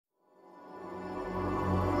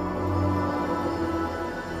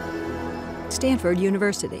Stanford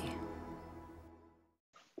University.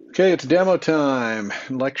 Okay, it's demo time.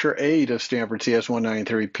 Lecture 8 of Stanford CS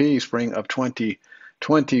 193P, spring of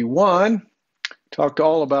 2021. Talked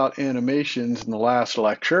all about animations in the last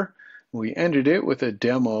lecture. We ended it with a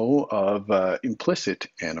demo of implicit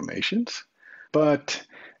animations, but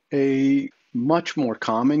a much more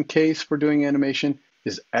common case for doing animation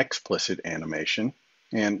is explicit animation.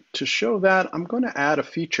 And to show that, I'm going to add a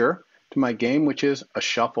feature to my game, which is a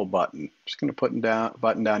shuffle button. Just going to put a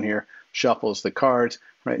button down here, shuffles the cards.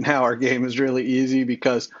 Right now our game is really easy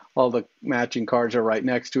because all the matching cards are right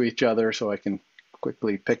next to each other, so I can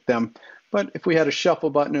quickly pick them. But if we had a shuffle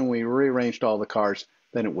button and we rearranged all the cards,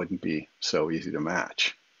 then it wouldn't be so easy to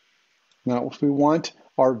match. Now, if we want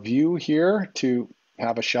our view here to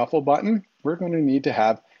have a shuffle button, we're going to need to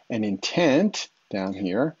have an intent down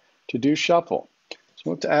here to do shuffle. So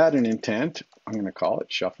let's add an intent. I'm going to call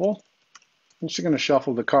it shuffle. I'm just going to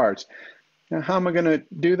shuffle the cards. Now, how am I going to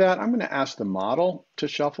do that? I'm going to ask the model to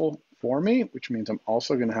shuffle for me, which means I'm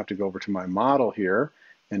also going to have to go over to my model here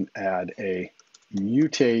and add a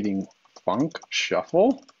mutating func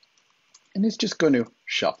shuffle. And it's just going to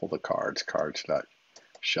shuffle the cards,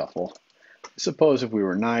 cards.shuffle. Suppose if we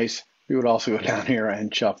were nice, we would also go down here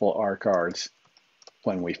and shuffle our cards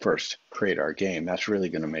when we first create our game. That's really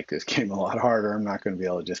going to make this game a lot harder. I'm not going to be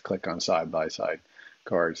able to just click on side-by-side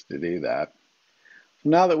cards to do that.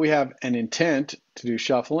 Now that we have an intent to do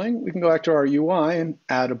shuffling, we can go back to our UI and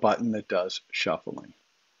add a button that does shuffling.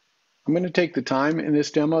 I'm going to take the time in this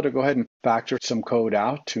demo to go ahead and factor some code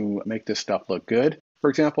out to make this stuff look good. For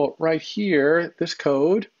example, right here, this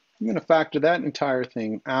code, I'm going to factor that entire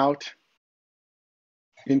thing out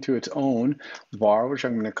into its own var, which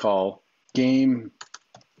I'm going to call game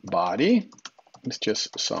body. It's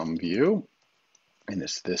just some view, and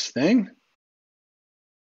it's this thing.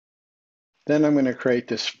 Then I'm going to create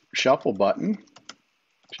this shuffle button,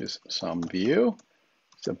 which is some view.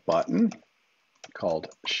 It's a button called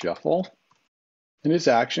shuffle. And its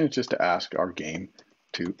action is just to ask our game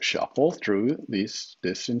to shuffle through this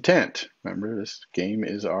intent. Remember, this game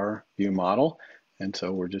is our view model, and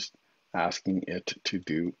so we're just asking it to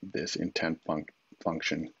do this intent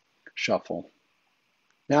function shuffle.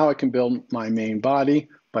 Now I can build my main body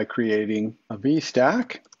by creating a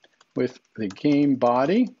VStack with the game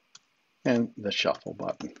body and the shuffle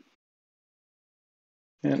button.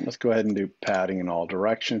 And let's go ahead and do padding in all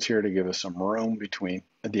directions here to give us some room between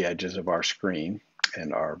the edges of our screen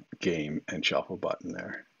and our game and shuffle button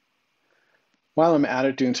there. While I'm at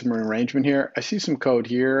it doing some rearrangement here, I see some code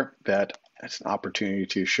here that it's an opportunity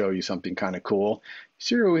to show you something kind of cool.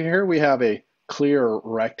 So here we have a clear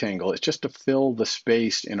rectangle. It's just to fill the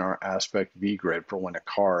space in our aspect V grid for when a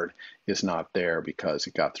card is not there because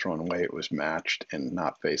it got thrown away. It was matched and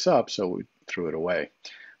not face up, so we threw it away.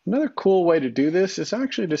 Another cool way to do this is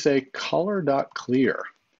actually to say Color.clear.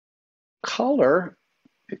 Color,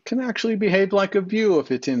 it can actually behave like a view if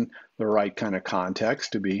it's in the right kind of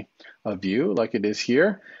context to be a view like it is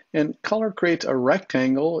here. And color creates a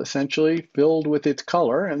rectangle essentially filled with its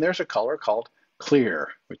color, and there's a color called clear,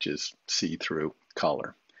 which is see-through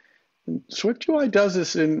color. And SwiftUI does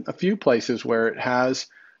this in a few places where it has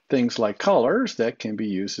things like colors that can be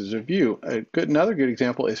used as a view. Another good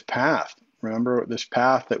example is path. Remember this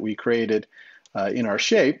path that we created in our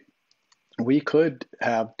shape? We could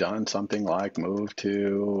have done something like move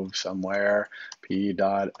to somewhere,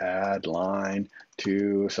 p.add line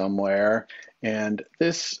to somewhere. And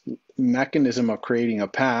this mechanism of creating a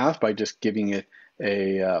path by just giving it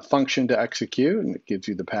a function to execute, and it gives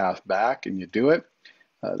you the path back, and you do it.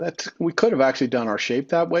 We could have actually done our shape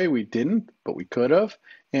that way. We didn't, but we could have.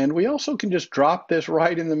 And we also can just drop this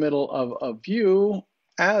right in the middle of a view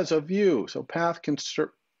as a view. So path can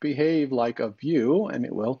behave like a view, and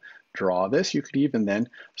it will draw this. You could even then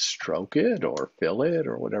stroke it or fill it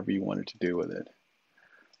or whatever you wanted to do with it.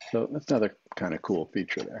 So that's another kind of cool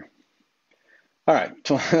feature there. All right,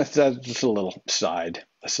 so that's just a little aside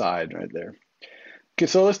right there. Okay,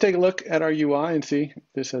 so let's take a look at our UI and see if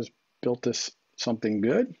this has built us something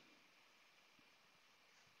good.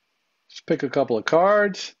 Just pick a couple of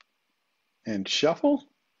cards and shuffle.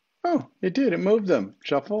 Oh, it did. It moved them.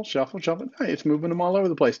 Shuffle, shuffle, shuffle. It's moving them all over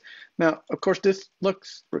the place. Now, of course, this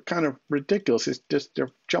looks kind of ridiculous. It's just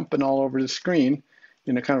they're jumping all over the screen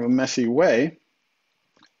in a kind of a messy way.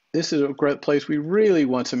 This is a great place. We really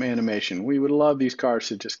want some animation. We would love these cards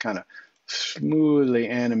to just kind of smoothly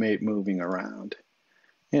animate moving around.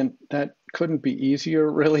 And that couldn't be easier,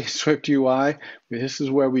 really, SwiftUI. This is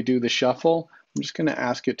where we do the shuffle. I'm just going to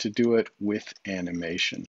ask it to do it with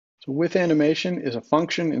animation. So with animation is a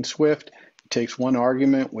function in Swift. It takes one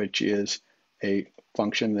argument, which is a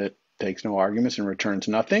function that takes no arguments and returns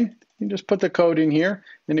nothing. You just put the code in here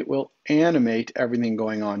and it will animate everything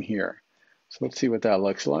going on here. So let's see what that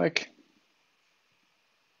looks like.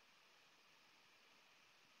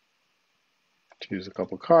 Choose a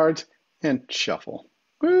couple cards and shuffle.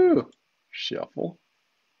 Woo! Shuffle,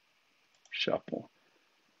 shuffle.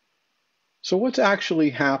 So what's actually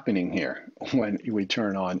happening here when we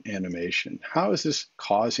turn on animation? How is this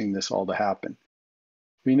causing this all to happen?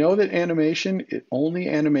 We know that animation, it only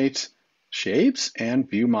animates shapes and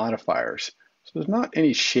view modifiers. So there's not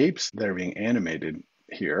any shapes that are being animated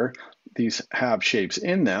here. These have shapes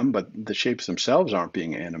in them, but the shapes themselves aren't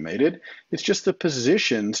being animated. It's just the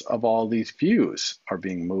positions of all these views are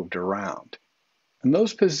being moved around. And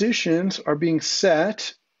those positions are being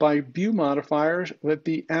set by view modifiers that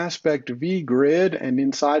the aspect V grid and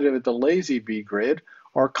inside of it the lazy V grid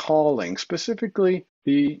are calling, specifically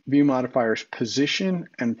the view modifiers position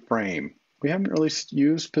and frame. We haven't really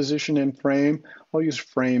used position and frame. I'll use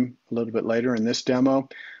frame a little bit later in this demo,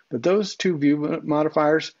 but those two view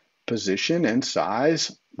modifiers, position and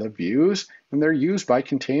size the views, and they're used by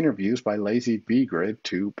container views by lazy V grid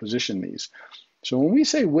to position these. So when we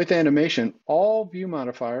say with animation, all view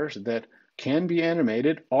modifiers that can be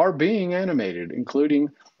animated are being animated, including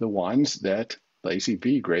the ones that lazy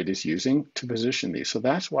V grid is using to position these. So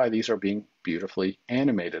that's why these are being beautifully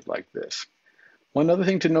animated like this. One other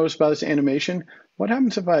thing to notice about this animation, what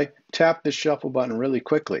happens if I tap this shuffle button really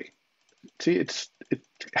quickly? See, it's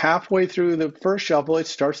halfway through the first shuffle, it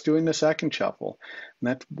starts doing the second shuffle. And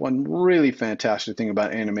that's one really fantastic thing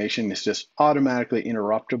about animation. It's just automatically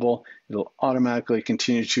interruptible. It'll automatically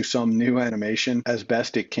continue to some new animation as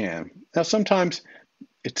best it can. Now, sometimes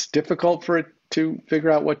it's difficult for it to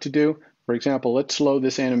figure out what to do. For example, let's slow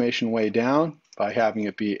this animation way down by having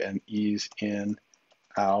it be an ease in,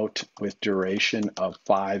 out with duration of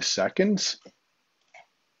 5 seconds.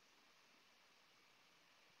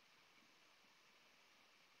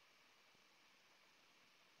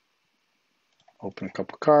 Open a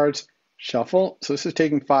couple cards, shuffle. So this is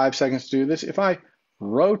taking 5 seconds to do this. If I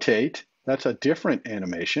rotate, that's a different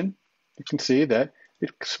animation. You can see that it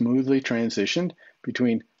smoothly transitioned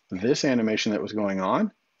between this animation that was going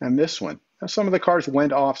on and this one. Now, some of the cards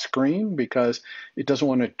went off screen because it doesn't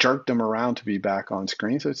want to jerk them around to be back on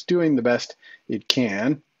screen. So it's doing the best it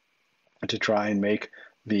can to try and make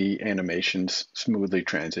the animations smoothly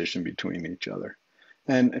transition between each other.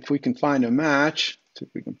 And if we can find a match, see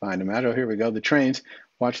if we can find a match. Oh, here we go, the trains.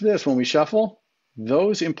 Watch this, when we shuffle,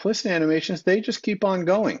 those implicit animations, they just keep on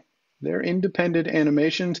going. They're independent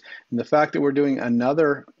animations, and the fact that we're doing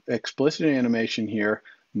another explicit animation here,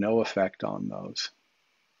 no effect on those.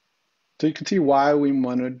 So you can see why we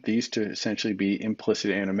wanted these to essentially be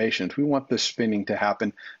implicit animations. We want the spinning to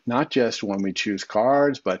happen not just when we choose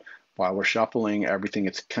cards, but while we're shuffling everything,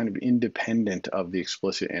 it's kind of independent of the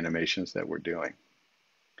explicit animations that we're doing.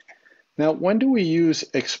 Now, when do we use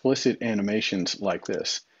explicit animations like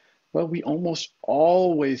this? Well, we almost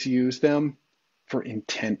always use them for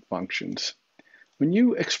intent functions. When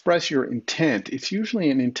you express your intent, it's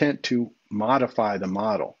usually an intent to modify the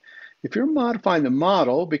model. If you're modifying the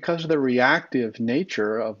model because of the reactive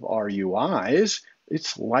nature of our UIs,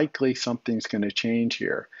 it's likely something's going to change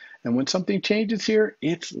here. And when something changes here,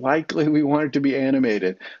 it's likely we want it to be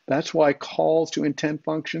animated. That's why calls to intent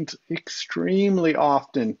functions extremely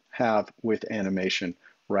often have with animation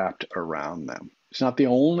wrapped around them. It's not the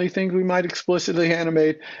only thing we might explicitly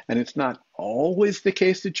animate, and it's not always the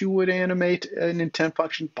case that you would animate an intent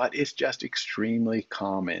function, but it's just extremely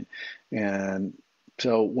common. And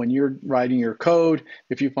so when you're writing your code,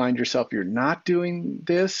 if you find yourself you're not doing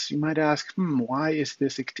this, you might ask, why is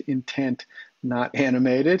this intent not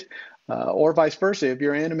animated? Or vice versa, if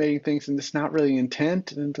you're animating things and it's not really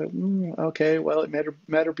intent, and okay, well, it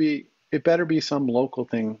better be some local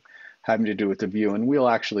thing having to do with the view, and we'll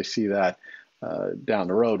actually see that down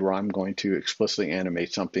the road where I'm going to explicitly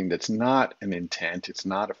animate something that's not an intent, it's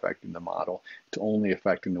not affecting the model, it's only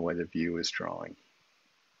affecting the way the view is drawing.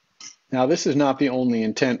 Now, this is not the only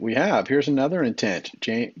intent we have. Here's another intent,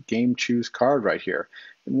 game choose card right here.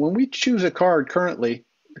 And when we choose a card currently,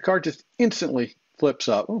 the card just instantly flips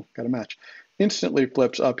up. Oh, got a match. Instantly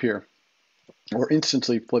flips up here, or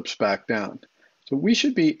instantly flips back down. So we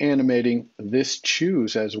should be animating this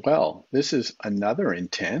choose as well. This is another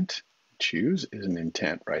intent. Choose is an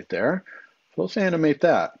intent right there. So let's animate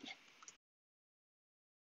that.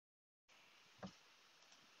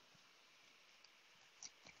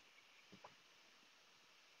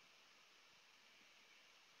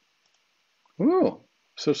 Ooh,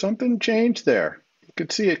 so something changed there. You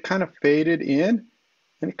could see it kind of faded in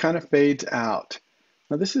and it kind of fades out.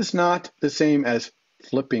 Now this is not the same as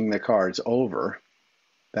flipping the cards over.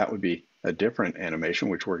 That would be a different animation,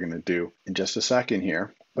 which we're going to do in just a second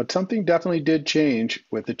here. But something definitely did change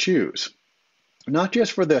with the choose. Not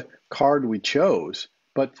just for the card we chose,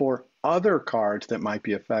 but for other cards that might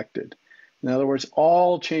be affected. In other words,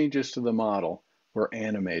 all changes to the model were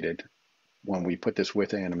animated when we put this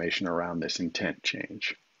with animation around this intent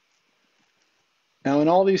change. Now in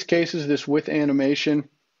all these cases, this with animation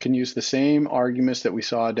can use the same arguments that we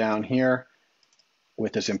saw down here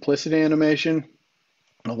with this implicit animation,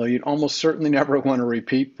 although you'd almost certainly never want to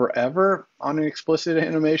repeat forever on an explicit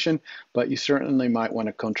animation, but you certainly might want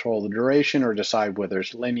to control the duration or decide whether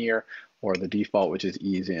it's linear or the default, which is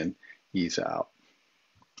ease in, ease out.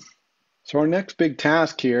 So our next big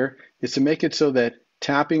task here is to make it so that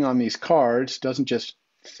tapping on these cards doesn't just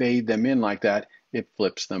fade them in like that, it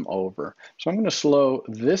flips them over. So I'm going to slow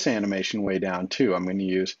this animation way down too. I'm going to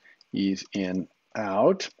use ease in,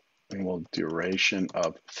 out, and we'll duration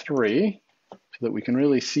of 3 so that we can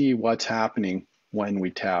really see what's happening when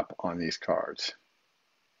we tap on these cards.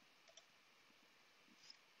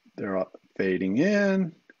 They're fading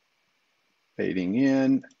in,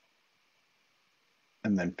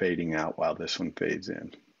 and then fading out while this one fades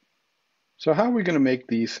in. So how are we going to make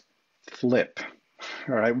these flip?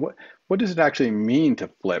 All right, what does it actually mean to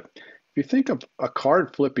flip? If you think of a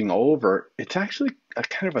card flipping over, it's actually a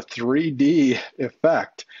kind of a 3D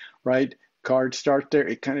effect, right? Cards start there,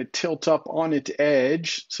 it kind of tilts up on its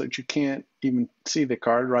edge so that you can't even see the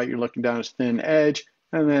card, right? You're looking down its thin edge,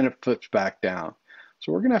 and then it flips back down.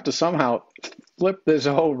 So we're going to have to somehow flip this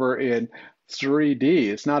over in 3D.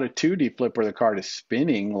 It's not a 2D flip where the card is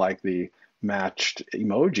spinning like the matched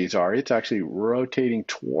emojis are. It's actually rotating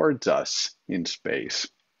towards us in space.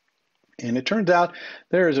 And it turns out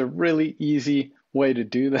there is a really easy way to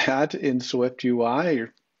do that in Swift UI.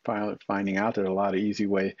 You're finding out there's a lot of easy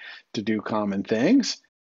ways to do common things.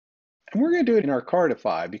 And we're going to do it in our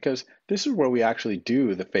Cardify because this is where we actually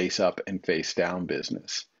do the face up and face down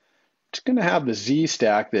business. It's going to have the Z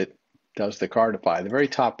stack that does the Cardify, the very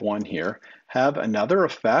top one here, have another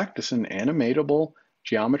effect. It's an animatable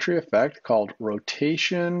geometry effect called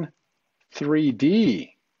rotation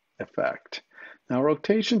 3D effect. Now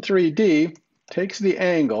rotation 3D takes the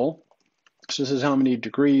angle, so this is how many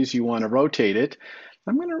degrees you want to rotate it.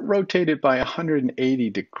 I'm going to rotate it by 180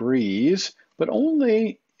 degrees, but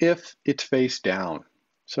only if it's face down.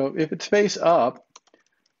 So if it's face up,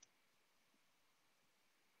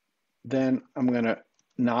 then I'm going to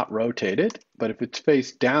not rotate it, but if it's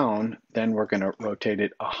face down, then we're going to rotate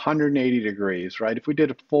it 180 degrees, right? If we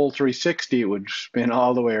did a full 360, it would spin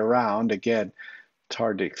all the way around. Again, it's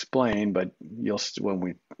hard to explain, but when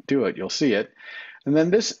we do it, you'll see it. And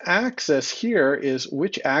then this axis here is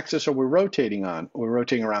which axis are we rotating on? We're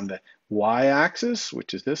rotating around the y-axis,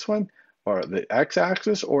 which is this one, or the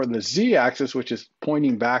x-axis, or the z-axis, which is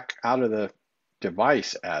pointing back out of the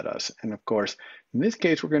device at us. And of course, in this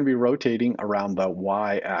case, we're going to be rotating around the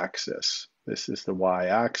y-axis. This is the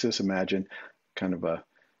y-axis. Imagine kind of a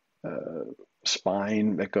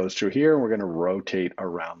spine that goes through here. We're going to rotate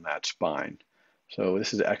around that spine. So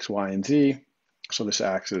this is x, y, and z. So this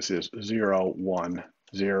axis is 0, 1,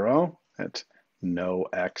 0. That's no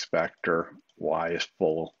x vector. Y is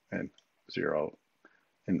full and 0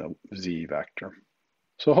 in the z vector.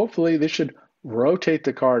 So hopefully this should rotate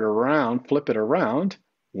the card around, flip it around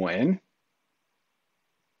when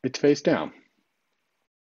it's face down.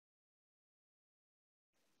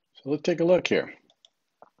 So let's take a look here.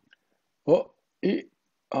 Well,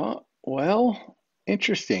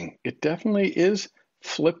 interesting. It definitely is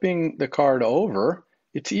flipping the card over.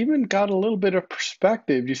 It's even got a little bit of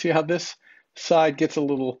perspective. You see how this side gets a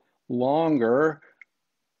little longer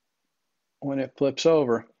when it flips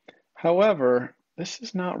over. However, this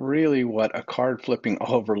is not really what a card flipping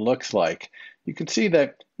over looks like. You can see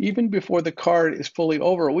that even before the card is fully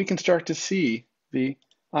over, we can start to see the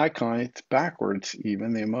icon. It's backwards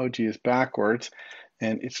even. The emoji is backwards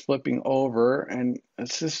and it's flipping over, and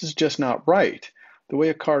this is just not right. The way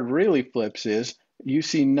a card really flips is you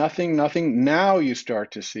see nothing, nothing. Now you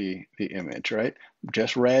start to see the image, right?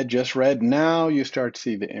 Just red. Now you start to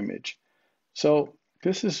see the image. So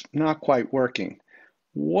this is not quite working.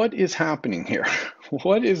 What is happening here?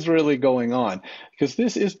 What is really going on? Because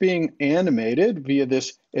this is being animated via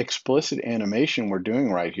this explicit animation we're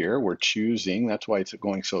doing right here. We're choosing, that's why it's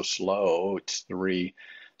going so slow. It's 3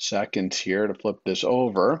 seconds here to flip this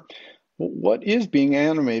over. What is being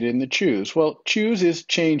animated in the choose? Well, choose is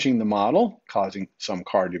changing the model, causing some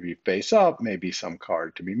card to be face up, maybe some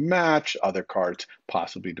card to be matched, other cards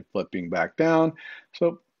possibly to flipping back down.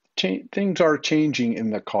 So things are changing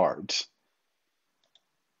in the cards.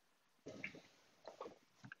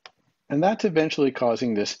 And that's eventually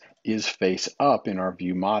causing this is face up in our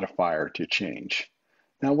view modifier to change.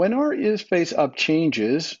 Now, when our is face up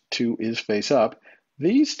changes to is face up,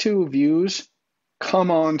 these two views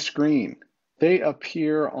come on screen. They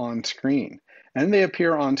appear on screen. And they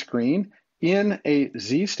appear on screen in a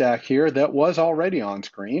Z stack here that was already on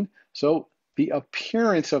screen. So the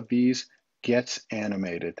appearance of these gets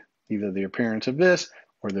animated, either the appearance of this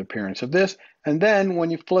or the appearance of this. And then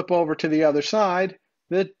when you flip over to the other side,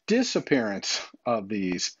 the disappearance of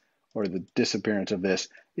these, or the disappearance of this,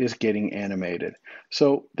 is getting animated.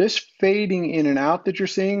 So this fading in and out that you're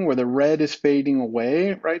seeing, where the red is fading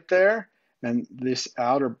away right there, and this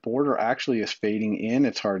outer border actually is fading in.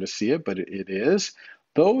 It's hard to see it, but it is.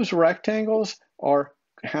 Those rectangles are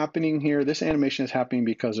happening here. This animation is happening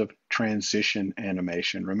because of transition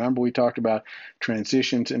animation. Remember we talked about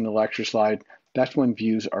transitions in the lecture slide. That's when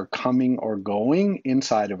views are coming or going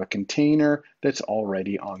inside of a container that's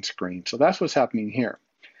already on screen. So that's what's happening here.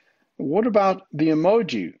 What about the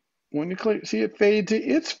emoji? When you click, see it fades,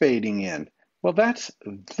 it's fading in. Well, that's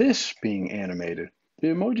this being animated. The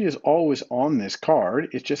emoji is always on this card.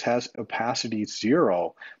 It just has opacity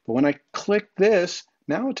 0. But when I click this,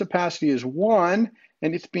 now its opacity is 1,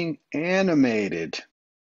 and it's being animated.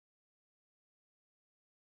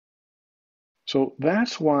 So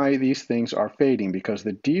that's why these things are fading, because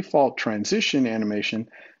the default transition animation,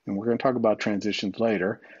 and we're going to talk about transitions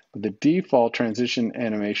later, but the default transition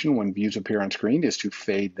animation when views appear on screen is to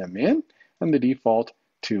fade them in, and the default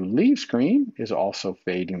to leave screen is also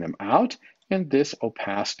fading them out, and this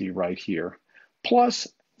opacity right here. Plus,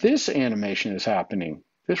 this animation is happening.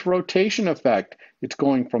 This rotation effect, it's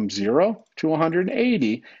going from 0 to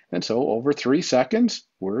 180, and so over 3 seconds,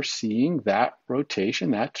 we're seeing that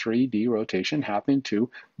rotation, that 3D rotation happen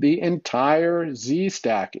to the entire Z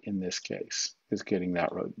stack in this case, is getting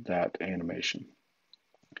that animation.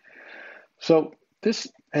 So this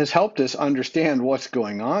has helped us understand what's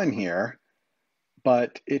going on here,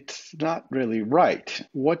 but it's not really right.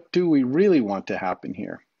 What do we really want to happen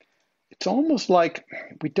here? It's almost like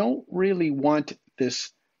we don't really want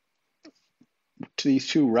these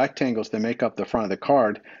two rectangles that make up the front of the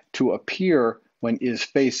card to appear when is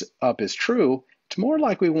face up is true. It's more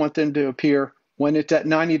like we want them to appear when it's at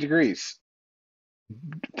 90 degrees.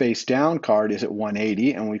 Face down card is at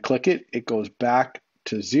 180, and when we click it, it goes back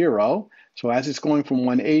to 0. So as it's going from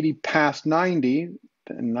 180 past 90,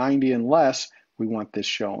 90 and less, we want this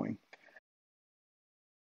showing.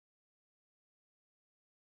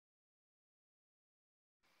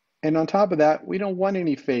 And on top of that, we don't want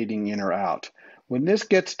any fading in or out. When this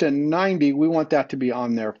gets to 90, we want that to be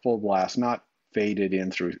on there full blast, not faded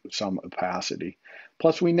in through some opacity.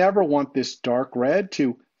 Plus, we never want this dark red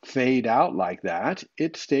to fade out like that.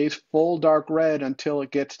 It stays full dark red until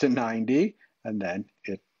it gets to 90, and then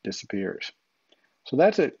it disappears. So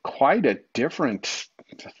that's quite a different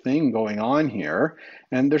thing going on here.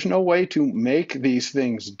 And there's no way to make these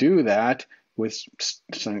things do that with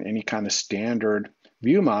any kind of standard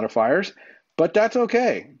view modifiers, but that's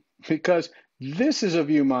okay, because this is a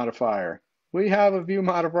view modifier. We have a view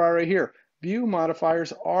modifier right here. View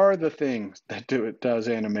modifiers are the things that does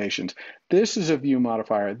animations. This is a view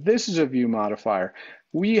modifier. This is a view modifier.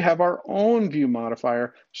 We have our own view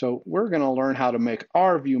modifier, so we're going to learn how to make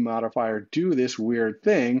our view modifier do this weird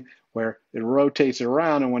thing where it rotates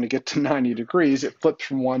around, and when it gets to 90 degrees, it flips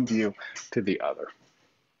from one view to the other.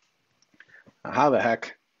 Now, how the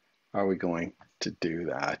heck are we going to do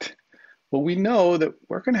that? Well, we know that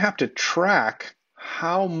we're going to have to track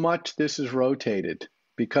how much this is rotated,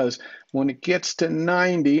 because when it gets to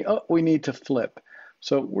 90, we need to flip.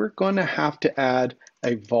 So we're going to have to add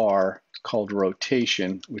a var called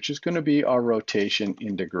rotation, which is going to be our rotation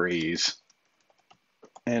in degrees.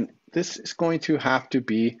 And this is going to have to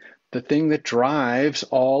be the thing that drives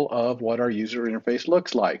all of what our user interface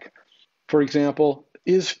looks like. For example,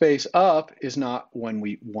 is face up is not when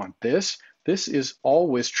we want this. This is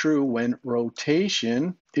always true when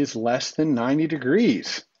rotation is less than 90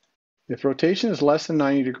 degrees. If rotation is less than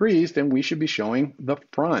 90 degrees, then we should be showing the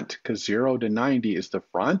front, because 0 to 90 is the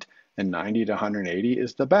front and 90 to 180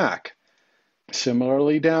 is the back.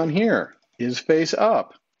 Similarly down here, is face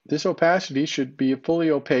up. This opacity should be fully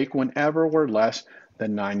opaque whenever we're less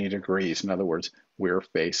than 90 degrees. In other words, we're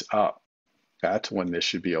face up. That's when this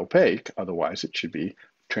should be opaque, otherwise it should be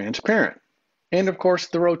transparent. And of course,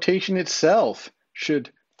 the rotation itself should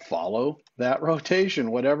follow that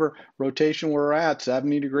rotation. Whatever rotation we're at,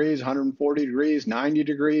 70 degrees, 140 degrees, 90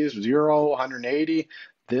 degrees, 0, 180,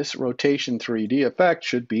 this rotation 3D effect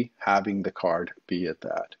should be having the card be at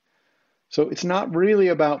that. So it's not really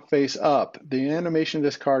about face up. The animation of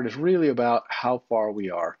this card is really about how far we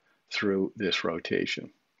are through this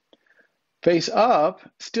rotation. Face up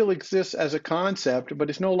still exists as a concept, but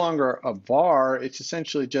it's no longer a var. It's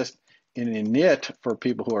essentially just an init for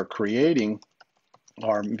people who are creating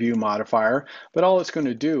our view modifier. But all it's going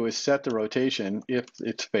to do is set the rotation. If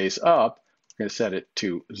it's face up, we're going to set it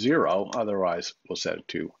to 0. Otherwise, we'll set it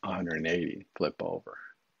to 180, flip over.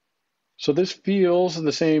 So this feels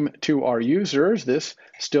the same to our users. This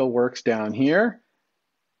still works down here.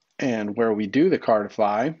 And where we do the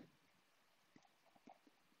cardify,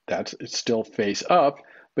 it's still face up,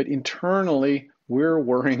 but internally we're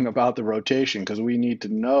worrying about the rotation because we need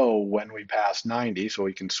to know when we pass 90 so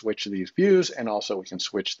we can switch these views, and also we can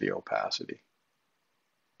switch the opacity.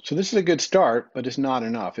 So this is a good start, but it's not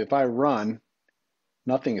enough. If I run,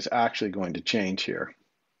 nothing is actually going to change here.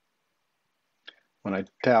 When I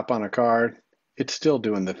tap on a card, it's still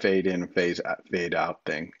doing the fade in, fade out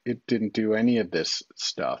thing. It didn't do any of this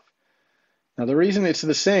stuff. Now the reason it's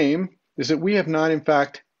the same is that we have not in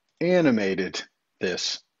fact animated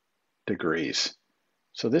this degrees.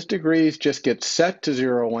 So this degrees just gets set to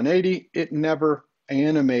 0, 180. It never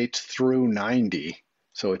animates through 90.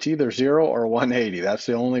 So it's either 0 or 180. That's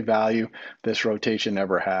the only value this rotation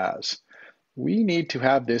ever has. We need to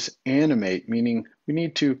have this animate, meaning we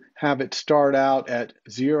need to have it start out at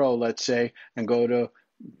 0, let's say, and go to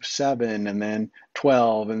 7, and then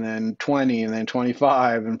 12, and then 20, and then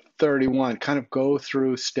 25, and 31, kind of go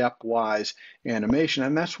through stepwise animation.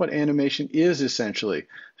 And that's what animation is essentially,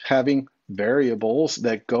 having variables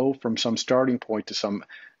that go from some starting point to some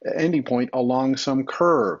ending point along some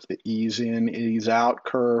curve, the ease in, ease out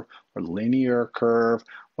curve, or linear curve,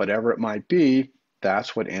 whatever it might be.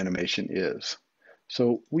 That's what animation is.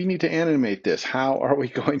 So we need to animate this. How are we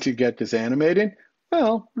going to get this animated?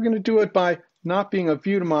 Well, we're going to do it by not being a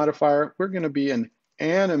view modifier. We're going to be an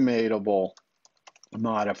animatable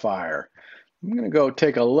modifier. I'm going to go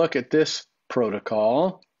take a look at this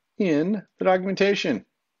protocol in the documentation.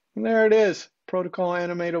 And there it is, protocol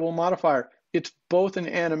animatable modifier. It's both an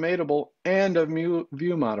animatable and a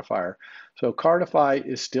view modifier. So cardify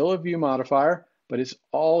is still a view modifier, but it's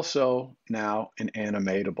also now an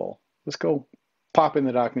animatable. Let's go pop in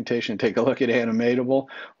the documentation and take a look at animatable,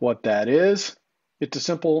 what that is. It's a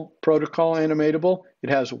simple protocol animatable. It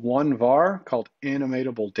has one var called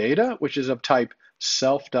animatable data, which is of type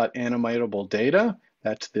self.animatable data.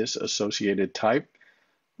 That's this associated type.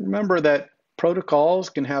 Remember that protocols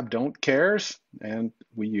can have don't cares, and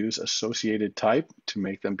we use associated type to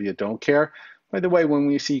make them be a don't care. By the way, when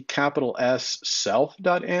we see capital S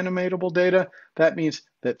self.animatable data, that means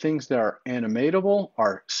that things that are animatable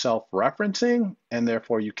are self-referencing, and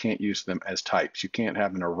therefore you can't use them as types. You can't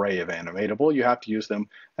have an array of animatable. You have to use them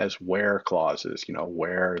as where clauses,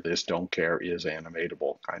 where this don't care is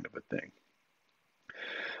animatable kind of a thing.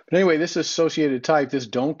 But anyway, this associated type, this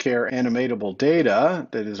don't care animatable data,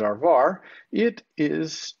 that is our var, it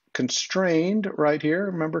is constrained right here.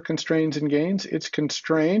 Remember constraints and gains? It's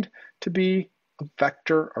constrained to be a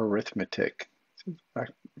vector arithmetic.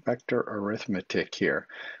 Vector arithmetic here.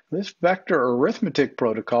 This vector arithmetic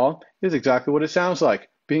protocol is exactly what it sounds like,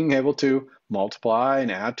 being able to multiply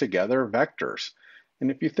and add together vectors. And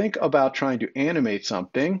if you think about trying to animate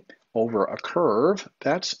something over a curve,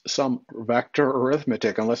 that's some vector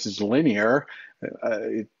arithmetic. Unless it's linear,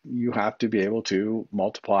 you have to be able to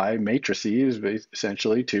multiply matrices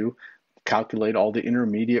essentially to calculate all the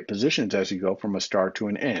intermediate positions as you go from a start to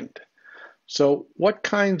an end. So what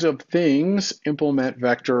kinds of things implement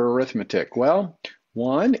vector arithmetic? Well,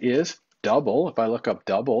 one is double. If I look up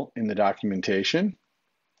double in the documentation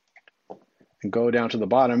and go down to the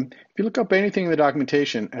bottom, if you look up anything in the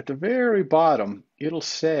documentation, at the very bottom, it'll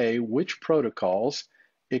say which protocols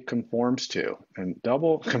it conforms to. And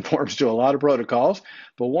double conforms to a lot of protocols,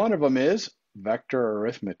 but one of them is vector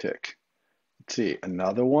arithmetic. Let's see,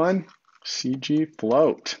 another one, CG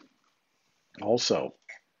float, also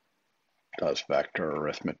does vector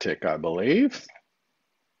arithmetic, I believe.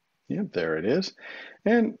 Yep, there it is.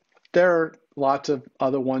 And there are lots of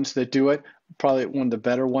other ones that do it. Probably one of the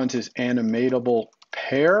better ones is animatable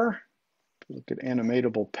pair. Look at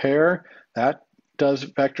animatable pair. That does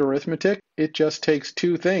vector arithmetic. It just takes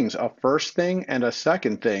two things, a first thing and a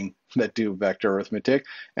second thing that do vector arithmetic,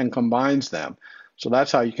 and combines them. So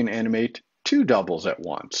that's how you can animate two doubles at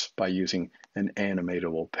once, by using an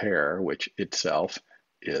animatable pair, which itself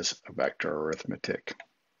is a vector arithmetic.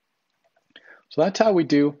 So that's how we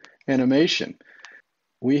do animation.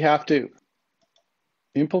 We have to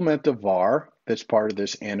implement the var that's part of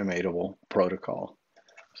this animatable protocol.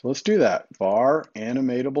 So let's do that. Var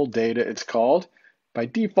animatable data, it's called. By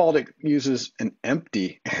default, it uses an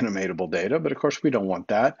empty animatable data, but of course we don't want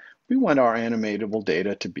that. We want our animatable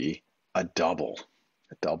data to be a double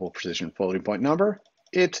precision floating point number.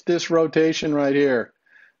 It's this rotation right here.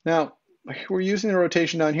 Now, we're using the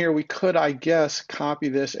rotation down here. We could, I guess, copy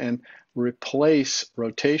this and replace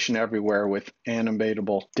rotation everywhere with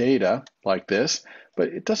animatable data like this, but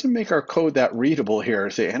it doesn't make our code that readable here.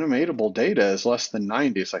 Say animatable data is less than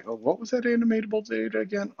 90. It's like, oh, what was that animatable data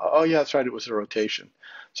again? Oh yeah, that's right, it was a rotation.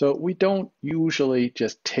 So we don't usually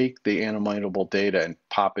just take the animatable data and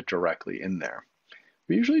pop it directly in there.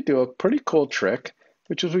 We usually do a pretty cool trick,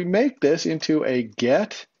 which is we make this into a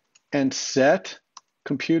get and set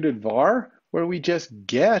computed var, where we just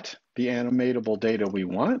get the animatable data we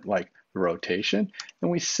want, like the rotation, and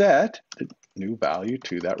we set the new value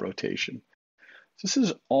to that rotation. So this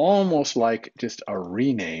is almost like just a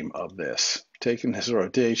rename of this, taking this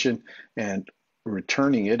rotation and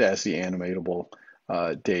returning it as the animatable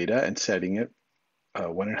data and setting it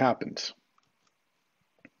when it happens.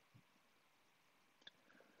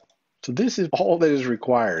 So this is all that is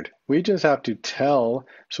required. We just have to tell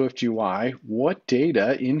SwiftUI what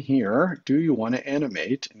data in here do you want to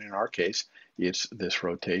animate, and in our case, it's this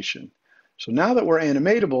rotation. So now that we're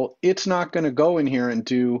animatable, it's not going to go in here and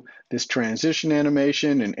do this transition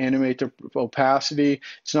animation and animate the opacity.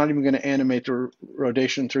 It's not even going to animate the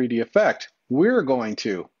rotation 3D effect. We're going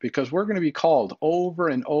to, because we're going to be called over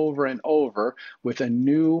and over and over with a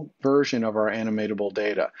new version of our animatable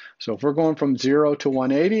data. So if we're going from 0 to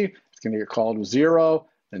 180, it's going to get called with 0,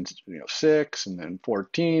 then 6, and then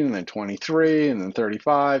 14, and then 23, and then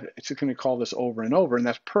 35. It's going to call this over and over, and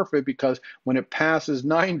that's perfect because when it passes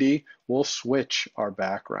 90, we'll switch our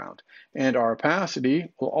background. And our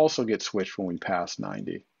opacity will also get switched when we pass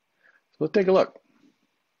 90. So let's take a look.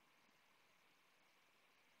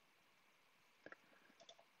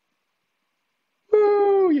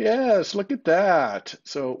 Woo, yes, look at that.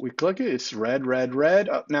 So we click it, it's red, red, red.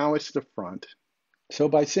 Oh, now it's the front. So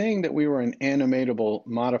by saying that we were an animatable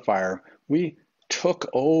modifier, we took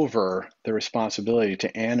over the responsibility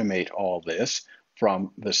to animate all this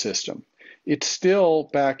from the system. It's still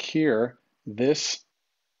back here, this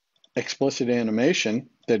explicit animation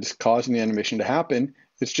that is causing the animation to happen.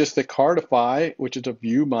 It's just that Cardify, which is a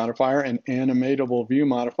view modifier, an animatable view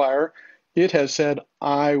modifier, it has said,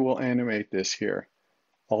 I will animate this here.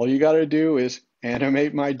 All you got to do is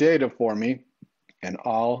animate my data for me, and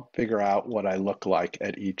I'll figure out what I look like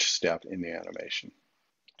at each step in the animation.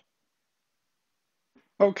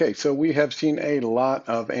 Okay, so we have seen a lot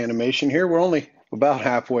of animation here. We're only about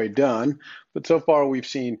halfway done, but so far we've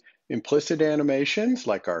seen implicit animations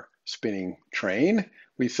like our spinning train.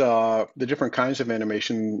 We saw the different kinds of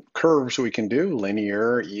animation curves we can do,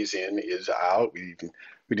 linear, ease in, ease out. We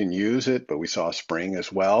didn't use it, but we saw a spring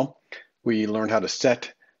as well. We learned how to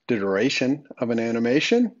set the duration of an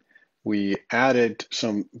animation. We added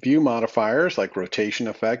some view modifiers like rotation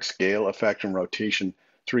effect, scale effect, and rotation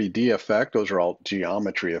 3D effect. Those are all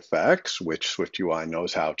geometry effects, which SwiftUI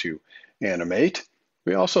knows how to animate.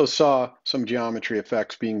 We also saw some geometry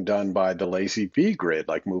effects being done by the lazy V grid,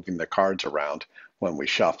 like moving the cards around when we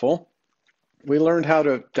shuffle. We learned how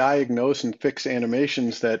to diagnose and fix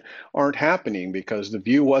animations that aren't happening because the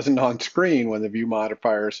view wasn't on screen when the view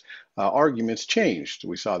modifier's arguments changed.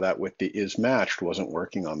 We saw that with the isMatched wasn't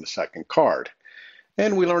working on the second card.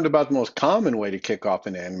 And we learned about the most common way to kick off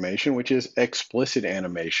an animation, which is explicit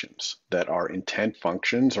animations, that our intent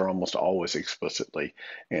functions are almost always explicitly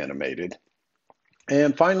animated.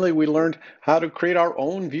 And finally, we learned how to create our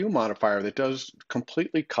own view modifier that does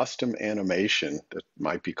completely custom animation that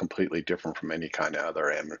might be completely different from any kind of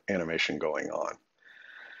other animation going on.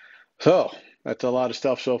 So that's a lot of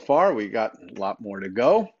stuff so far. We got a lot more to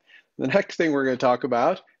go. The next thing we're going to talk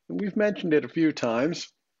about, and we've mentioned it a few times,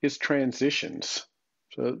 is transitions.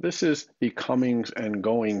 So this is the comings and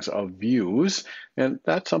goings of views, and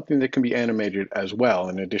that's something that can be animated as well,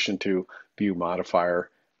 in addition to view modifier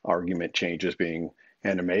argument changes being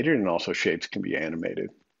animated, and also shapes can be animated.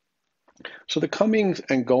 So the comings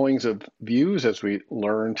and goings of views, as we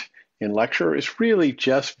learned in lecture, is really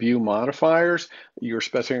just view modifiers. You're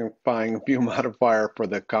specifying a view modifier for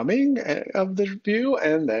the coming of the view,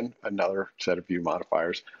 and then another set of view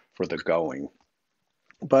modifiers for the going.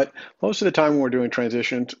 But most of the time when we're doing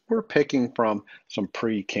transitions, we're picking from some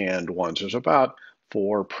pre-canned ones. There's about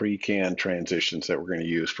 4 pre-canned transitions that we're going to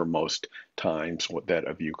use for most times that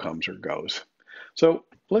a view comes or goes. So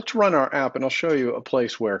let's run our app, and I'll show you a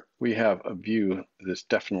place where we have a view that's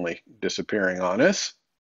definitely disappearing on us.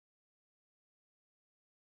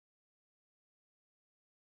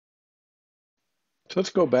 So let's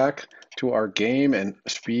go back to our game and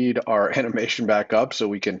speed our animation back up so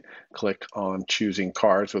we can click on choosing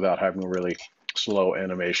cards without having a really slow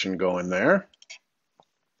animation going there.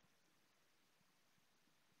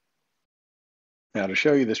 Now to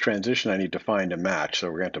show you this transition, I need to find a match. So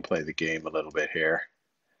we're going to have to play the game a little bit here.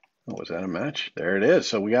 Oh, was that a match? There it is.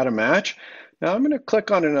 So we got a match. Now I'm going to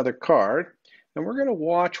click on another card and we're going to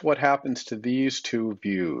watch what happens to these two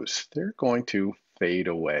views. They're going to fade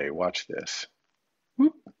away. Watch this.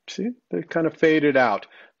 Whoop, see, they kind of faded out.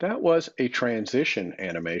 That was a transition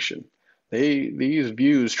animation. These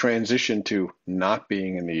views transitioned to not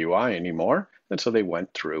being in the UI anymore, and so they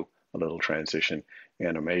went through a little transition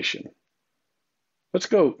animation. Let's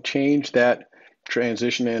go change that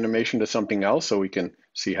transition animation to something else so we can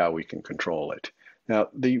see how we can control it. Now,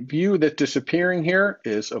 the view that's disappearing here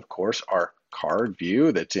is, of course, our card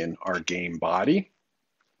view that's in our game body.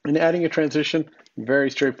 And adding a transition, very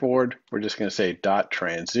straightforward. We're just going to say dot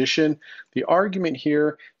transition. The argument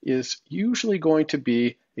here is usually going to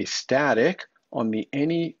be a static on the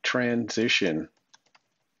any transition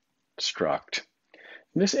struct.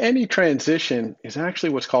 And this any transition is actually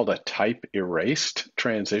what's called a type erased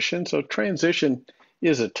transition. So transition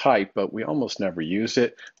is a type, but we almost never use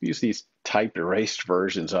it. We use these type erased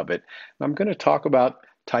versions of it. And I'm going to talk about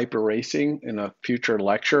type erasing in a future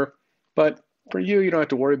lecture, but for you, you don't have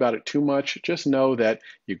to worry about it too much. Just know that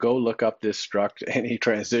you go look up this struct any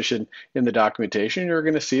transition in the documentation, you're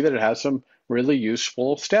going to see that it has some really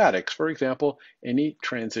useful statics. For example, any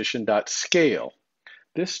transition.scale.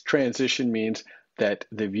 This transition means that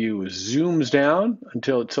the view zooms down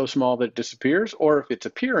until it's so small that it disappears, or if it's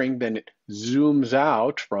appearing, then it zooms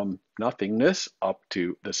out from nothingness up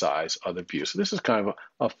to the size of the view. So this is kind of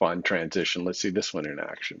a fun transition. Let's see this one in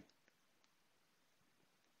action.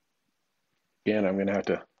 Again, I'm going to have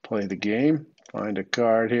to play the game, find a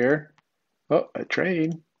card here. Oh, a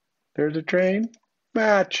train. There's a train.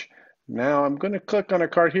 Match. Now I'm going to click on a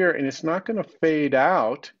card here, and it's not going to fade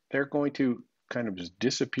out. They're going to kind of just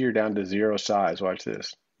disappear down to zero size. Watch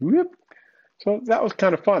this. Whoop. So that was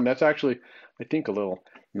kind of fun. That's actually, I think, a little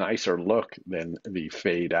nicer look than the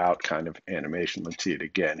fade out kind of animation. Let's see it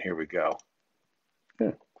again. Here we go.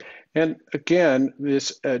 Yeah. And again,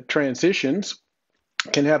 this transitions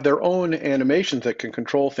can have their own animations that can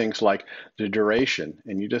control things like the duration.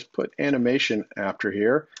 And you just put animation after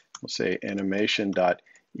here. We'll say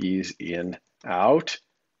animation.ease in out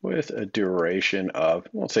with a duration of,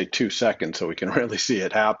 we'll say 2 seconds so we can really see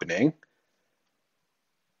it happening.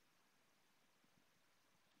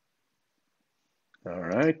 All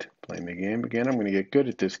right, playing the game again. I'm going to get good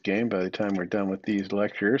at this game by the time we're done with these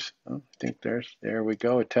lectures. Oh, I think there we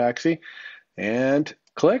go, a taxi. And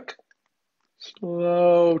click.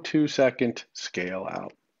 Slow 2-second scale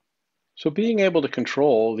out. So being able to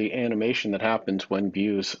control the animation that happens when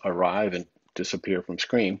views arrive and disappear from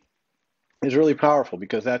screen is really powerful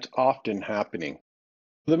because that's often happening.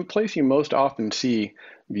 The place you most often see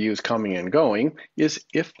views coming and going is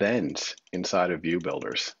if-thens inside of view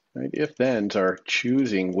builders. Right? If-thens are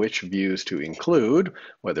choosing which views to include,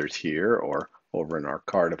 whether it's here or over in our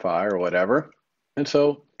Cardify or whatever. And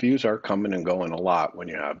so views are coming and going a lot when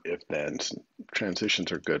you have if-thens.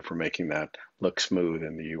 Transitions are good for making that look smooth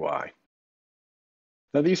in the UI.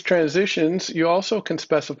 Now these transitions, you also can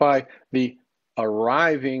specify the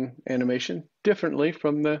arriving animation differently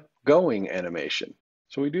from the going animation.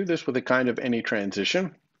 So we do this with a kind of any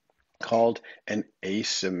transition called an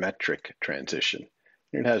asymmetric transition.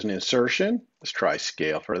 It has an insertion, let's try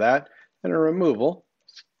scale for that, and a removal,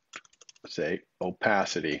 say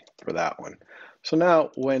opacity for that one. So now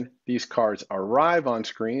when these cards arrive on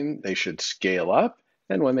screen, they should scale up,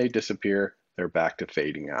 and when they disappear, they're back to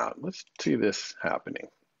fading out. Let's see this happening.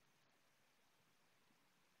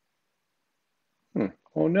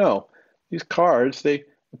 Oh no, these cards, they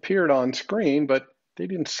appeared on screen, but they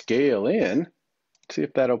didn't scale in. Let's see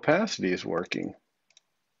if that opacity is working.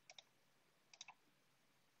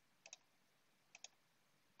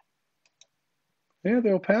 Yeah,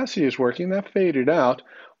 the opacity is working. That faded out.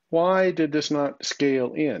 Why did this not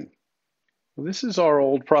scale in? Well, this is our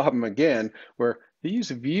old problem again, where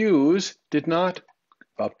these views did not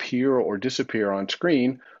appear or disappear on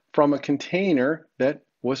screen from a container that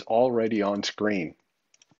was already on screen.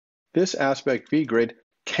 This aspect V grid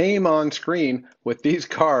came on screen with these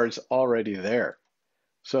cards already there.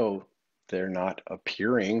 So they're not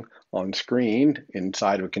appearing on screen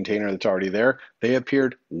inside of a container that's already there. They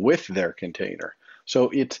appeared with their container. So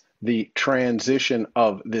it's the transition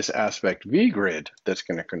of this aspect V grid that's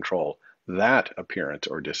going to control that appearance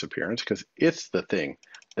or disappearance because it's the thing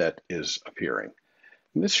that is appearing.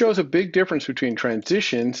 And this shows a big difference between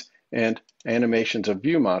transitions and animations of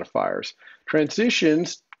view modifiers.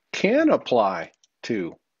 Transitions can apply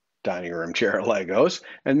to dining room chair Legos,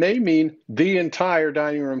 and they mean the entire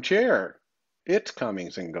dining room chair, its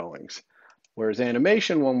comings and goings. Whereas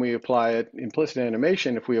animation, when we apply it, implicit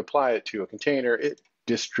animation, if we apply it to a container, it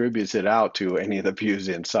distributes it out to any of the views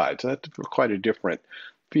inside. So that's quite a different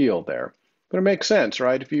feel there. But it makes sense,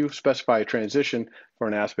 right? If you specify a transition for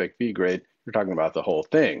an aspect V grid, you're talking about the whole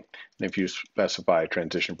thing. And if you specify a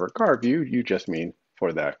transition for a card view, you just mean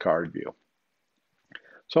for that card view.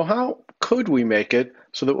 So how could we make it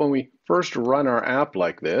so that when we first run our app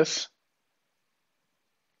like this,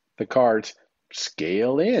 the cards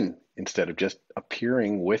scale in instead of just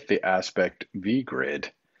appearing with the aspect V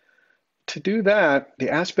grid? To do that, the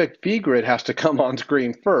aspect V grid has to come on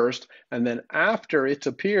screen first, and then after it's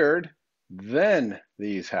appeared, then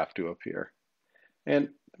these have to appear. And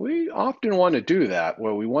we often want to do that,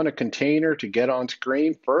 where we want a container to get on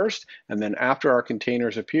screen first, and then after our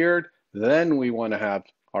container's appeared, then we want to have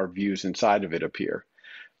our views inside of it appear.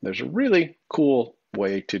 There's a really cool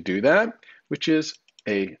way to do that, which is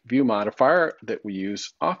a view modifier that we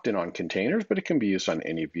use often on containers, but it can be used on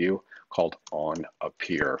any view, called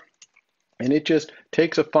onAppear. And it just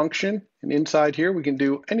takes a function, and inside here we can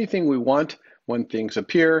do anything we want when things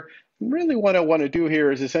appear. And really what I want to do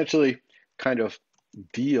here is essentially kind of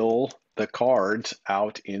deal the cards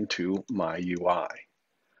out into my UI.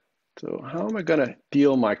 So how am I going to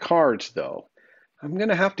deal my cards though? I'm going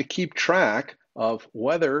to have to keep track of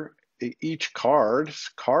whether each card's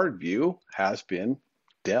card view has been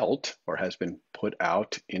dealt or has been put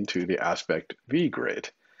out into the aspect V grid.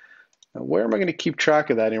 Now, where am I going to keep track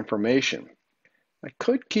of that information? I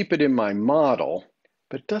could keep it in my model,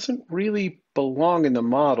 but it doesn't really belong in the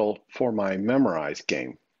model for my memorize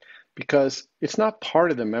game because it's not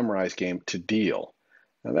part of the memorize game to deal.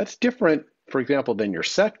 Now that's different, for example, than your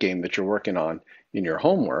set game that you're working on in your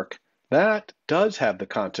homework. That does have the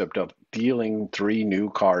concept of dealing 3 new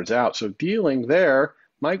cards out. So dealing there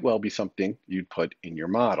might well be something you'd put in your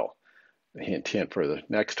model. A hint, hint for the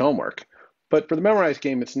next homework. But for the memorize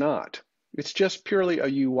game, it's not. It's just purely a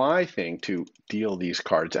UI thing to deal these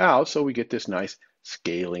cards out, so we get this nice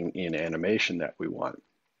scaling in animation that we want.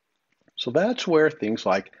 So that's where things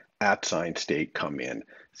like @state come in.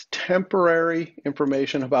 It's temporary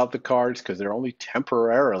information about the cards because they're only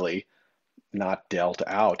temporarily not dealt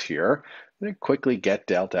out here. They quickly get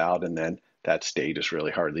dealt out, and then that state is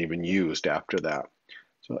really hardly even used after that.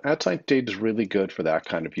 So @state is really good for that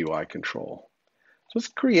kind of UI control. So let's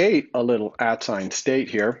create a little @state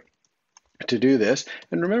here to do this.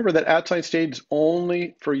 And remember that @state is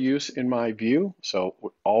only for use in my view. So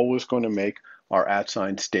we're always going to make our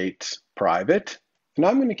 @states private. And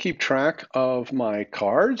I'm going to keep track of my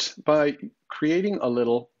cards by creating a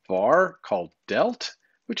little var called delt,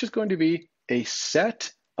 which is going to be a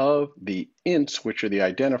set of the ints, which are the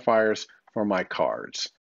identifiers for my cards.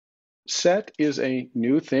 Set is a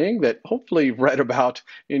new thing that hopefully you've read about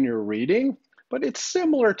in your reading, but it's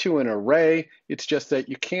similar to an array. It's just that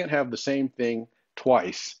you can't have the same thing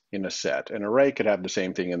twice in a set. An array could have the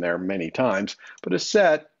same thing in there many times, but a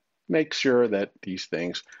set makes sure that these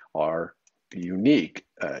things are unique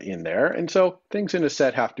in there. And so things in a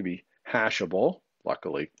set have to be hashable.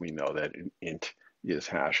 Luckily, we know that an int is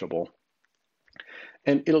hashable.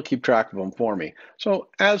 And it'll keep track of them for me. So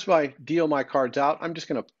as I deal my cards out, I'm just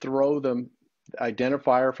going to throw the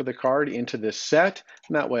identifier for the card into this set,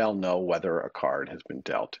 and that way I'll know whether a card has been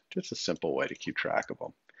dealt. Just a simple way to keep track of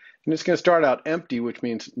them. And it's going to start out empty, which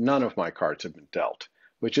means none of my cards have been dealt,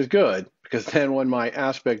 which is good, because then when my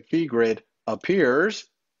aspect V grid appears,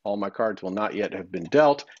 all my cards will not yet have been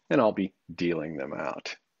dealt, and I'll be dealing them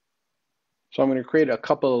out. So I'm going to create a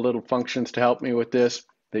couple of little functions to help me with this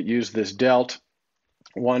that use this delt.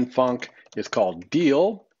 One func is called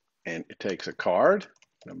deal, and it takes a card,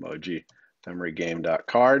 emoji memory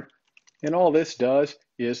game.card, and all this does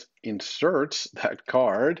is inserts that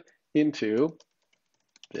card into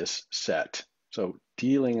this set. So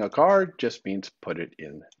dealing a card just means put it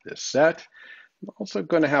in this set. I'm also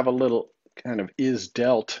going to have a little kind of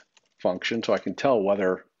isDealt function so I can tell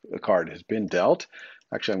whether a card has been dealt.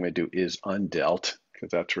 Actually, I'm going to do isUndealt because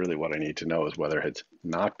that's really what I need to know is whether it's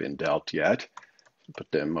not been dealt yet. Put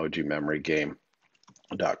the emoji memory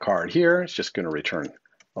game.card here. It's just going to return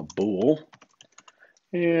a bool.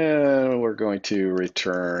 And we're going to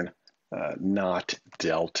return not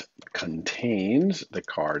dealt contains the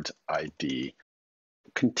card's ID.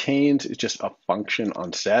 Contains is just a function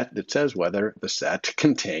on set that says whether the set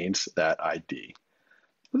contains that ID.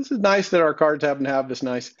 This is nice that our cards happen to have this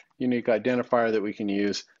nice unique identifier that we can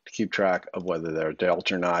use to keep track of whether they're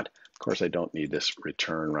dealt or not. course, I don't need this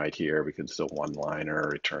return right here because it's a one-liner,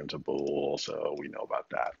 returns a bool, so we know about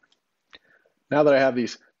that. Now that I have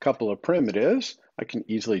these couple of primitives, I can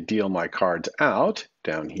easily deal my cards out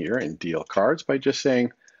down here in deal cards by just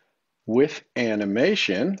saying with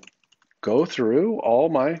animation, go through all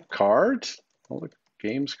my cards, all the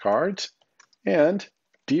game's cards, and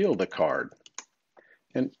deal the card.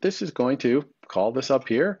 And this is going to call this up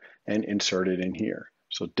here and insert it in here.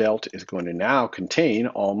 So delt is going to now contain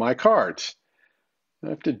all my cards. I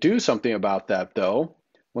have to do something about that though.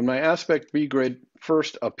 When my aspect V grid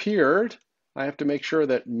first appeared, I have to make sure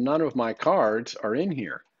that none of my cards are in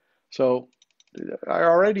here. So I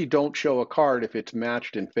already don't show a card if it's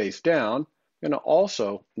matched and face down. I'm going to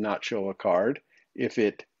also not show a card if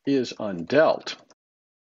it is undealt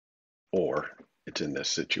or it's in this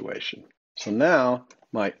situation. So now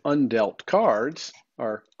my undealt cards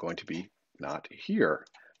are going to be not here.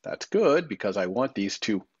 That's good because I want these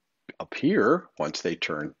to appear once they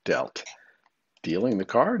turn dealt. Dealing the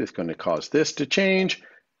card is going to cause this to change.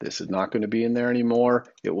 This is not going to be in there anymore.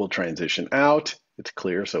 It will transition out. It's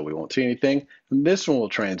clear, so we won't see anything. And this one will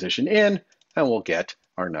transition in, and we'll get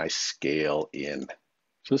our nice scale in.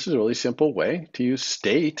 So this is a really simple way to use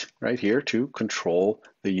state right here to control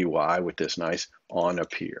the UI with this nice on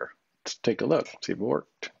appear. Let's take a look, see if it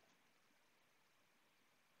worked.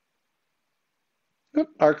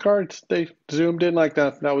 Our cards, they zoomed in like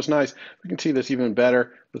that. That was nice. We can see this even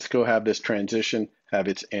better. Let's go have this transition, have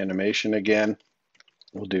its animation again.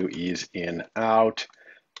 We'll do ease in out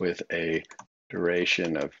with a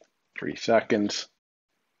duration of 3 seconds.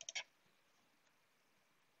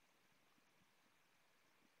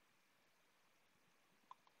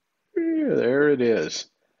 There it is.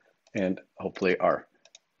 And hopefully our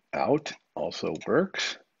out also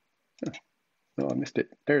works. Oh, I missed it.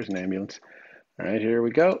 There's an ambulance. All right, here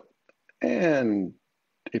we go. And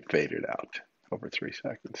it faded out over 3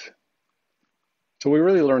 seconds. So we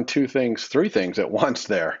really learned three things at once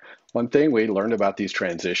there. One thing, we learned about these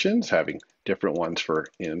transitions, having different ones for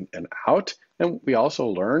in and out. And we also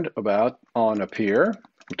learned about on appear,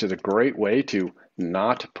 which is a great way to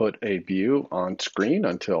not put a view on screen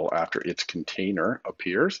until after its container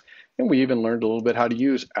appears. And we even learned a little bit how to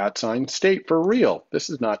use @state for real.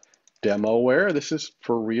 This is not demoware. This is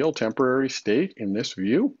for real temporary state in this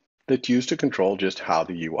view that's used to control just how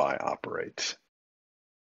the UI operates.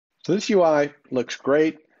 So this UI looks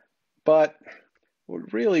great, but what we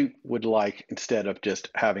really would like, instead of just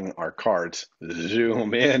having our cards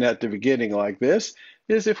zoom in at the beginning like this,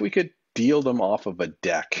 is if we could deal them off of a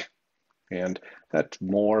deck. And that's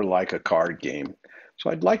more like a card game.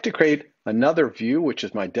 So I'd like to create another view, which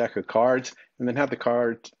is my deck of cards, and then have the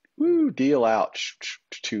cards deal out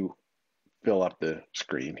to fill up the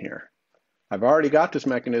screen here. I've already got this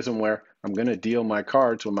mechanism where I'm going to deal my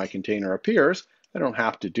cards when my container appears. I don't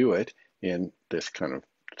have to do it in this kind of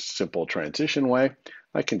simple transition way.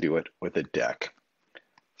 I can do it with a deck.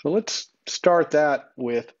 So let's start that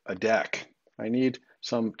with a deck. I need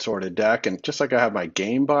some sort of deck, and just like I have my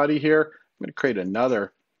game body here, I'm going to create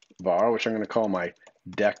another var, which I'm going to call my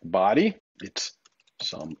deck body. It's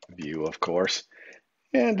some view, of course.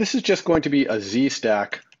 And this is just going to be a Z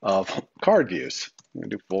stack of card views. I'm going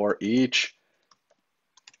to do for each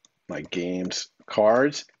my game's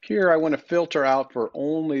cards. Here I want to filter out for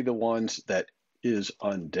only the ones that is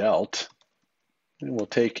undealt. And we'll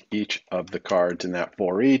take each of the cards in that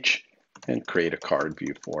for each and create a card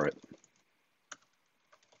view for it.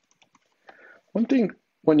 One thing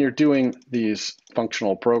when you're doing these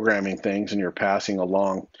functional programming things and you're passing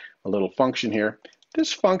along a little function here,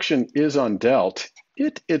 this function is undealt.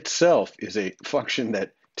 It itself is a function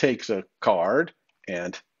that takes a card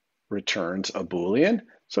and returns a Boolean.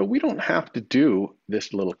 So we don't have to do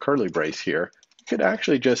this little curly brace here. We could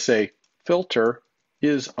actually just say filter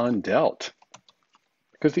is undealt,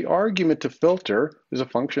 because the argument to filter is a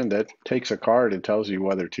function that takes a card and tells you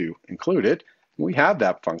whether to include it. We have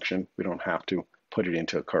that function. We don't have to put it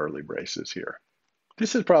into curly braces here.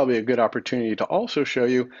 This is probably a good opportunity to also show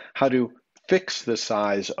you how to fix the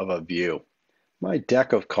size of a view. My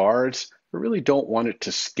deck of cards, I really don't want it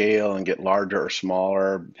to scale and get larger or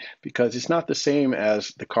smaller, because it's not the same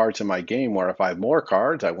as the cards in my game, where if I have more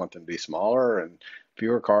cards, I want them to be smaller, and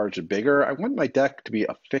fewer cards are bigger. I want my deck to be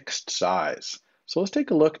a fixed size. So let's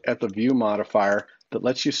take a look at the view modifier that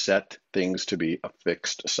lets you set things to be a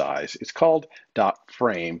fixed size. It's called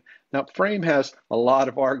 .frame. Now, frame has a lot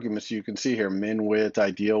of arguments you can see here: min width,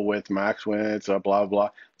 ideal width, max width, blah, blah.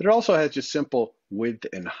 But it also has just simple width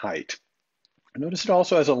and height. Notice it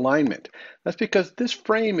also has alignment. That's because this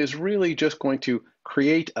frame is really just going to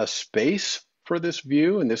create a space for this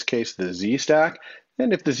view, in this case the Z stack,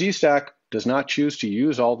 And if the Z-stack does not choose to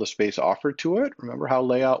use all the space offered to it, remember how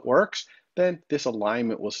layout works, then this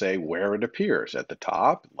alignment will say where it appears, at the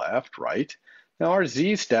top, left, right. Now our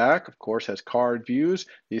Z-stack, of course, has card views.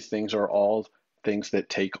 These things are all things that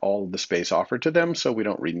take all of the space offered to them, so we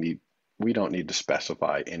don't need to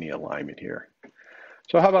specify any alignment here.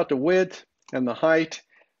 So how about the width and the height?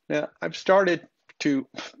 Now I've started to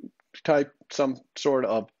type some sort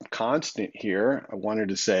of constant here. I wanted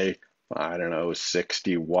to say, I don't know,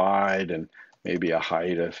 60 wide and maybe a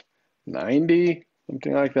height of 90,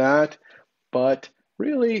 something like that. But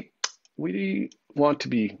really, we want to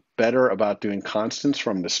be better about doing constants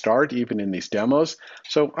from the start, even in these demos.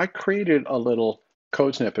 So I created a little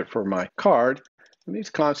code snippet for my card. And these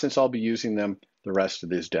constants, I'll be using them the rest of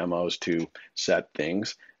these demos to set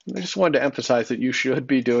things. And I just wanted to emphasize that you should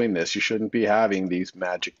be doing this. You shouldn't be having these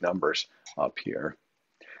magic numbers up here.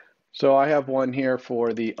 So I have one here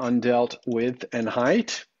for the undealt width and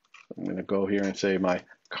height. I'm going to go here and say my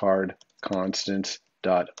card constants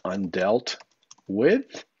dot undealt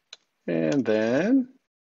width, and then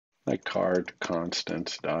my card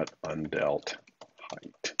constants dot undealt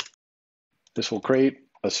height. This will create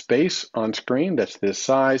a space on screen that's this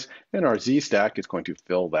size, and our Z-stack is going to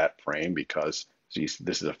fill that frame because this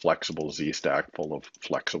is a flexible Z-stack full of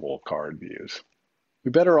flexible card views. We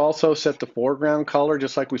better also set the foreground color,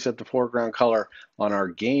 just like we set the foreground color on our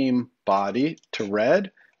game body to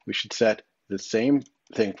red. We should set the same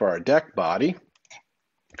thing for our deck body.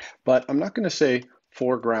 But I'm not going to say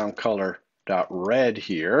foreground color dot red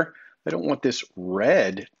here. I don't want this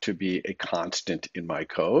red to be a constant in my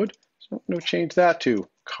code. So I'm going to change that to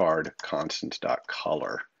card constants dot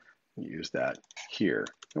color. Use that here.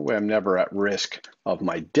 That way I'm never at risk of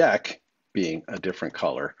my deck being a different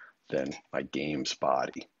color than my game's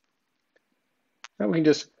body. Now we can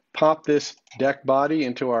just pop this deck body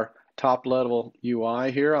into our top level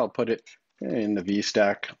UI here. I'll put it in the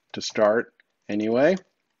V-stack to start anyway.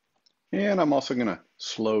 And I'm also going to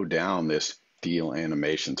slow down this deal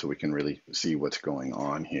animation so we can really see what's going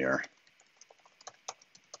on here.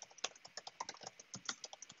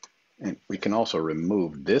 And we can also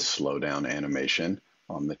remove this slowdown animation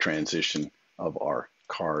on the transition of our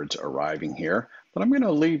cards arriving here. But I'm going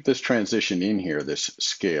to leave this transition in here, this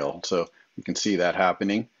scale, so we can see that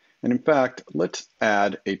happening. And in fact, let's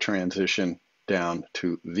add a transition down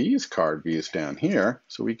to these card views down here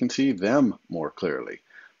so we can see them more clearly.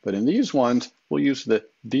 But in these ones, we'll use the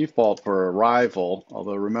default for arrival,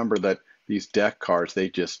 although remember that these deck cards, they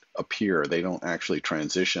just appear. They don't actually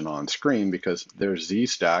transition on screen because their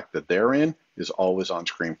Z-stack that they're in is always on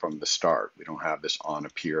screen from the start. We don't have this on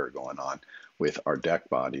appear going on with our deck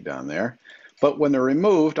body down there. But when they're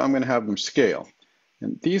removed, I'm going to have them scale.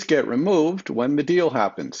 And these get removed when the deal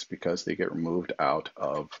happens because they get removed out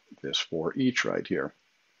of this for each right here.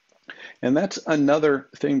 And that's another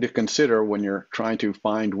thing to consider when you're trying to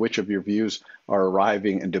find which of your views are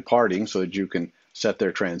arriving and departing so that you can set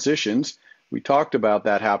their transitions. We talked about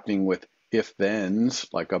that happening with if-thens,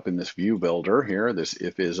 like up in this view builder here. This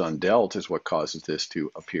if is undealt is what causes this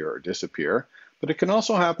to appear or disappear. But it can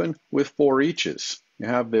also happen with for eaches. You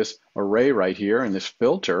have this array right here, and this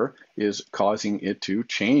filter is causing it to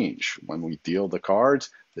change. When we deal the cards,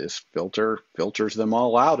 this filter filters them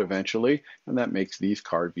all out eventually, and that makes these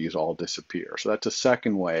card views all disappear. So that's a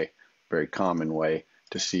second way, very common way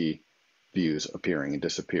to see views appearing and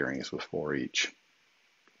disappearing is with for each.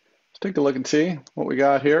 Let's take a look and see what we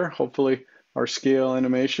got here. Hopefully our scale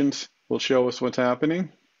animations will show us what's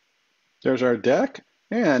happening. There's our deck,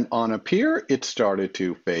 and on appear, it started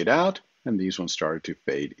to fade out, and these ones started to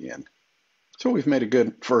fade in. So we've made a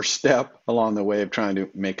good first step along the way of trying to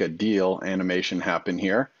make a deal animation happen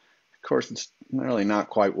here. Of course, it's really not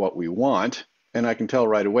quite what we want. And I can tell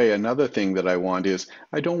right away another thing that I want is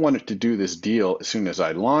I don't want it to do this deal as soon as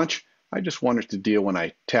I launch. I just want it to deal when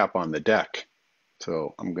I tap on the deck.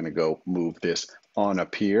 So I'm going to go move this on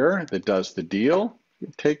appear that does the deal.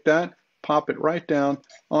 Take that, pop it right down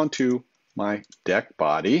onto my deck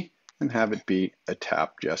body and have it be a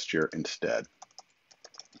tap gesture instead.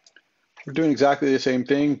 We're doing exactly the same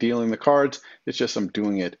thing, dealing the cards. It's just I'm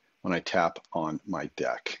doing it when I tap on my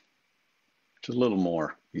deck, which is a little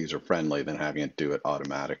more user-friendly than having it do it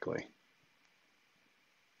automatically.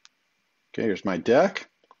 Okay, here's my deck.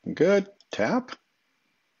 Good. Tap.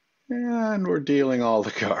 And we're dealing all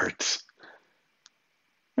the cards.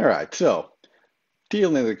 All right, so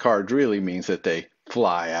dealing the cards really means that they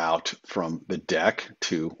fly out from the deck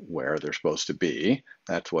to where they're supposed to be.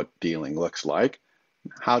 That's what dealing looks like.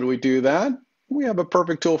 How do we do that? We have a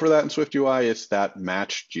perfect tool for that in SwiftUI. It's that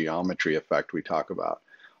match geometry effect we talk about.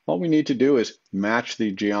 All we need to do is match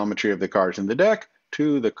the geometry of the cards in the deck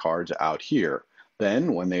to the cards out here.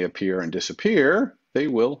 Then when they appear and disappear, they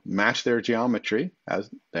will match their geometry as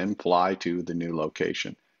then fly to the new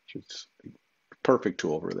location, which is a perfect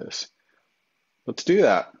tool for this. Let's do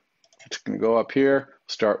that. It's going to go up here,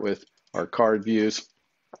 start with our card views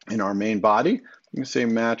in our main body. I'm going to say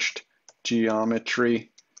matched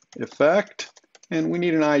geometry effect, and we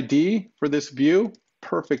need an ID for this view.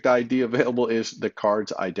 Perfect ID available is the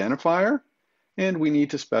cards identifier, and we need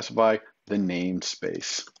to specify the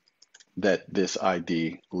namespace that this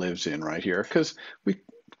ID lives in right here, because we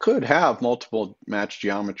could have multiple matched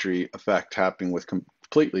geometry effect happening with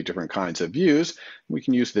completely different kinds of views. We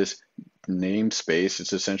can use this namespace,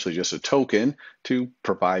 it's essentially just a token, to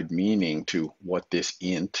provide meaning to what this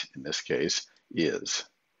int, in this case, is.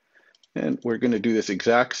 And we're going to do this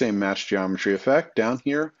exact same matched geometry effect down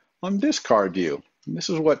here on this card view. And this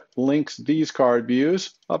is what links these card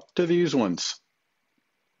views up to these ones.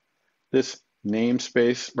 This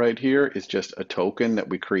namespace right here is just a token that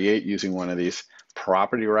we create using one of these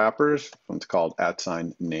property wrappers. One's called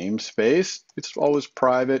 @namespace. It's always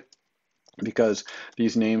private because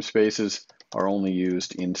these namespaces are only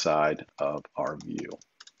used inside of our view.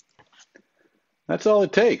 That's all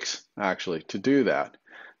it takes, actually, to do that.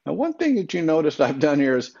 Now, one thing that you noticed I've done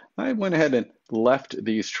here is I went ahead and left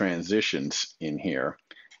these transitions in here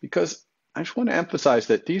because I just want to emphasize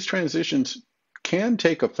that these transitions can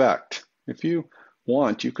take effect. If you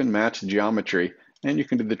want, you can match the geometry and you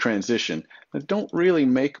can do the transition. That don't really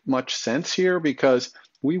make much sense here because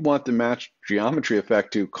we want the matched geometry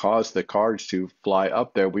effect to cause the cards to fly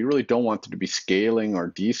up there. We really don't want them to be scaling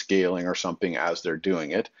or descaling or something as they're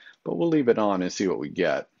doing it, but we'll leave it on and see what we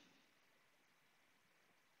get.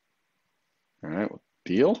 All right, we'll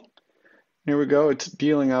deal. Here we go, it's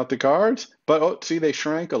dealing out the cards, but oh, see, they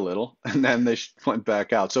shrank a little and then they went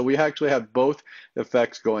back out. So we actually have both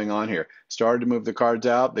effects going on here. Started to move the cards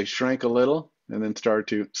out, they shrank a little, and then started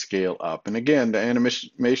to scale up. And again, the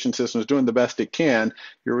animation system is doing the best it can.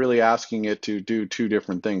 You're really asking it to do two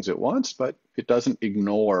different things at once, but it doesn't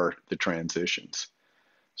ignore the transitions.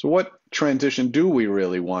 So what transition do we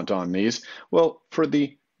really want on these? Well, for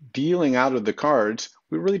the dealing out of the cards,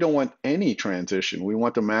 we really don't want any transition. We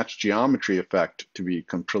want the matched geometry effect to be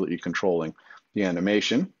completely controlling the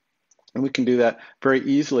animation. And we can do that very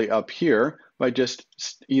easily up here by just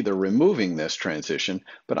either removing this transition,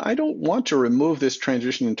 but I don't want to remove this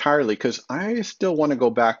transition entirely because I still want to go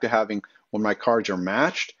back to having, when my cards are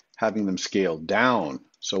matched, having them scale down.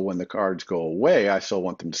 So when the cards go away, I still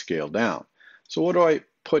want them to scale down. So what do I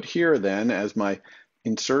put here then as my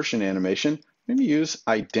insertion animation? I'm going to use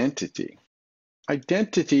identity.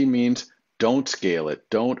 Identity means don't scale it,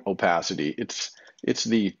 don't opacity. It's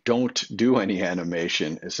the don't do any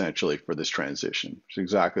animation essentially for this transition. It's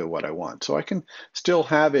exactly what I want. So I can still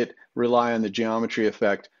have it rely on the geometry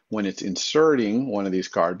effect when it's inserting one of these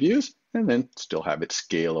card views, and then still have it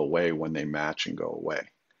scale away when they match and go away.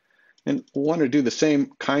 And we want to do the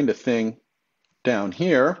same kind of thing down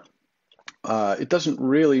here. It doesn't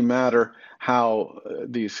really matter how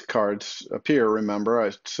these cards appear. Remember,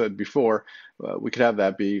 I said before, we could have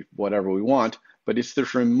that be whatever we want, but it's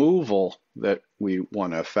this removal that we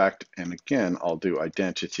want to affect. And again, I'll do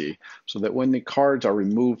identity so that when the cards are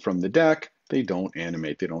removed from the deck, they don't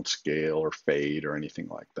animate, they don't scale or fade or anything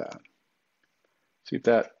like that. See if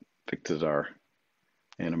that fixes our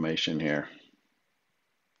animation here.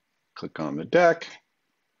 Click on the deck.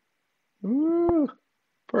 Ooh,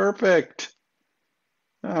 perfect.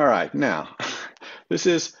 All right, now this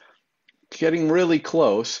is getting really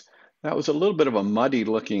close. That was a little bit of a muddy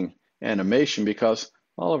looking animation because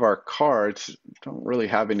all of our cards don't really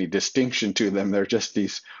have any distinction to them. They're just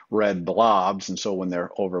these red blobs, and so when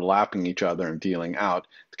they're overlapping each other and dealing out,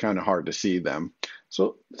 it's kind of hard to see them.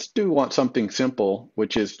 So let's want something simple,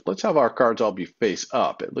 which is let's have our cards all be face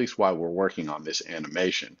up, at least while we're working on this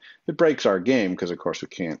animation. It breaks our game because of course we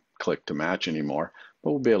can't click to match anymore,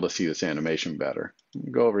 but we'll be able to see this animation better.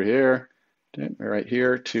 Go over here, right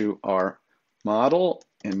here to our model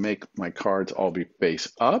and make my cards all be face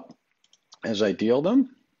up as I deal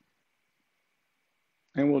them.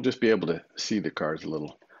 And we'll just be able to see the cards a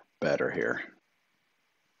little better here.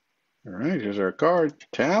 All right, here's our card,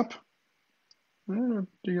 tap,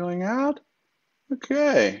 dealing out.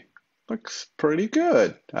 Okay, looks pretty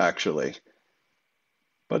good actually.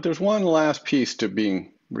 But there's one last piece to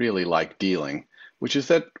being really like dealing, which is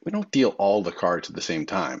that we don't deal all the cards at the same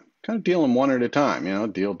time. Kind of deal them one at a time, you know,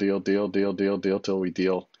 deal, deal, deal, deal, deal, deal, till we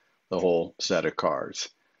deal the whole set of cards.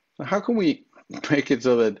 So how can we make it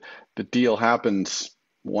so that the deal happens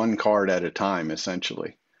one card at a time,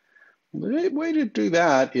 essentially? The way to do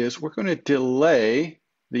that is we're going to delay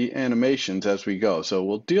the animations as we go. So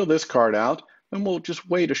we'll deal this card out, and we'll just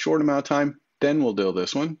wait a short amount of time. Then we'll deal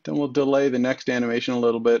this one. Then we'll delay the next animation a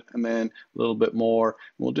little bit, and then a little bit more.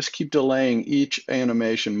 We'll just keep delaying each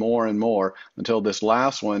animation more and more until this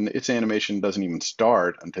last one, its animation doesn't even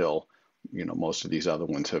start until most of these other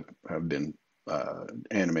ones have been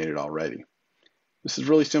animated already. This is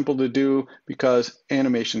really simple to do because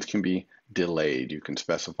animations can be delayed. You can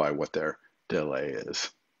specify what their delay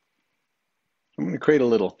is. I'm going to create a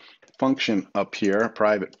little function up here, a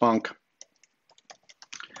private func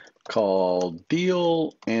called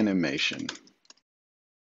deal animation.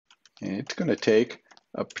 And it's going to take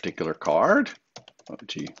a particular card,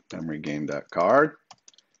 memory game that card,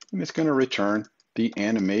 and it's going to return the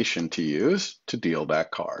animation to use to deal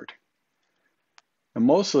that card. And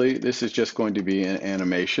mostly this is just going to be an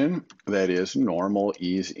animation that is normal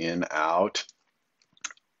ease in out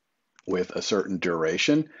with a certain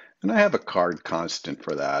duration. And I have a card constant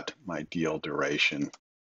for that, my deal duration.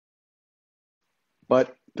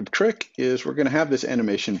 But the trick is we're going to have this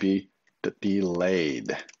animation be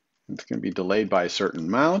delayed. It's going to be delayed by a certain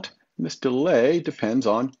amount. And this delay depends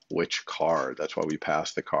on which card. That's why we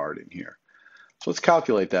pass the card in here. So let's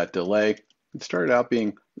calculate that delay. It started out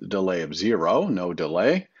being a delay of 0, no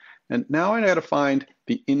delay. And now I got to find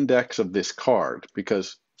the index of this card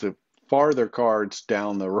because the farther cards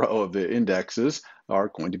down the row of the indexes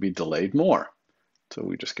are going to be delayed more. So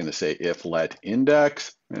we're just going to say if let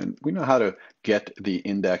index, and we know how to get the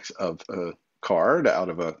index of a card out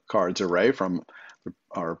of a cards array from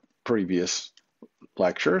our previous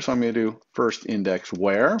lecture. So I'm going to do first index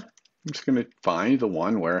where. I'm just going to find the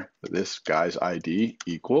one where this guy's ID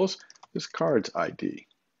equals this card's ID.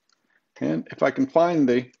 And if I can find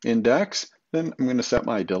the index, then I'm going to set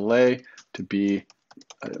my delay to be,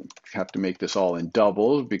 I have to make this all in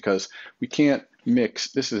doubles because we can't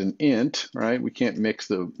mix, this is an int, right? We can't mix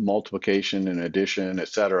the multiplication and addition,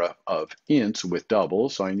 etc. of ints with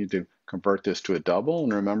doubles. So I need to convert this to a double.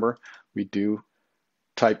 And remember, we do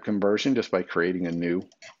type conversion just by creating a new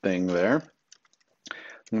thing there.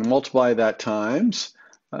 I'm going to multiply that times.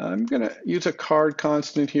 I'm going to use a card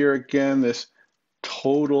constant here again, this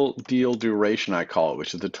total deal duration I call it,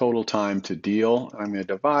 which is the total time to deal. I'm going to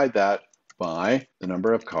divide that by the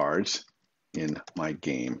number of cards in my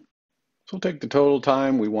game. So we'll take the total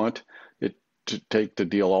time we want it to take to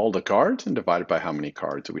deal all the cards and divide it by how many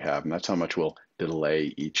cards we have, and that's how much we'll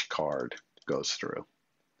delay each card goes through.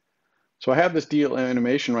 So I have this deal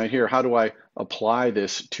animation right here. How do I apply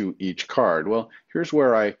this to each card? Well, here's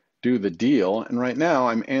where I do the deal, and right now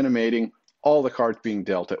I'm animating all the cards being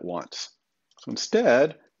dealt at once. So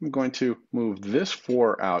instead, I'm going to move this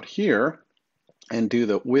 4 out here and do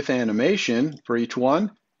the with animation for each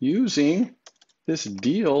one using this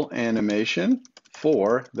deal animation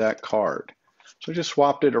for that card. So I just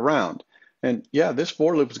swapped it around. And yeah, this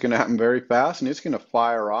for loop is going to happen very fast, and it's going to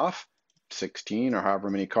fire off 16 or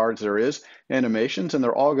however many cards there is animations, and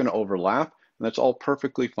they're all going to overlap, and that's all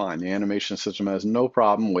perfectly fine. The animation system has no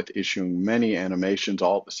problem with issuing many animations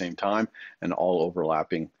all at the same time and all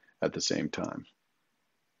overlapping at the same time.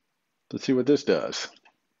 Let's see what this does.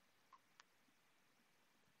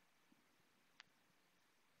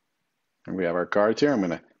 And we have our cards here. I'm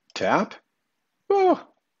going to tap. Oh,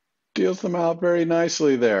 deals them out very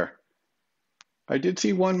nicely there. I did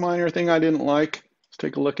see one minor thing I didn't like. Let's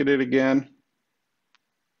take a look at it again.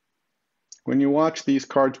 When you watch these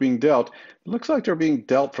cards being dealt, it looks like they're being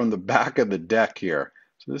dealt from the back of the deck here.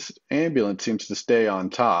 So this ambulance seems to stay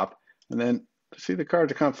on top, and then see the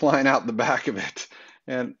cards are kind of flying out the back of it.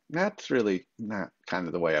 And that's really not kind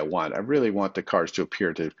of the way I want. I really want the cards to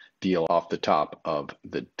appear to deal off the top of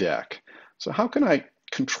the deck. So how can I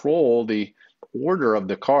control the order of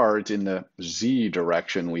the cards in the Z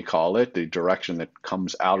direction, we call it, the direction that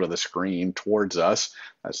comes out of the screen towards us?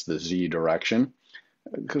 That's the Z direction.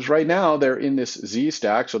 Because right now they're in this Z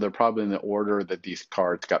stack, so they're probably in the order that these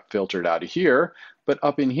cards got filtered out of here. But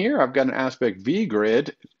up in here, I've got an aspect V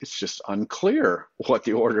grid. It's just unclear what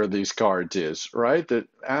the order of these cards is, right? The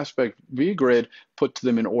aspect V grid puts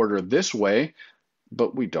them in order this way,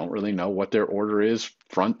 but we don't really know what their order is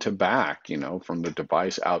front to back, from the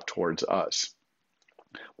device out towards us.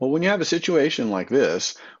 Well, when you have a situation like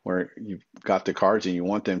this, where you've got the cards and you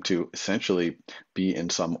want them to essentially be in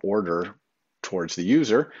some order towards the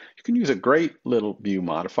user, you can use a great little view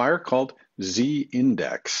modifier called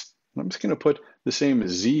z-index. I'm just going to put the same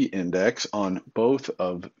z-index on both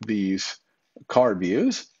of these card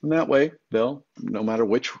views, and that way they'll, no matter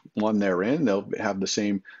which one they're in, they'll have the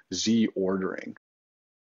same z ordering.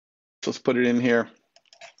 So let's put it in here.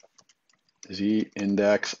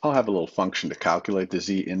 Z-index. I'll have a little function to calculate the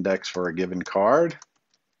z-index for a given card.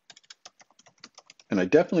 And I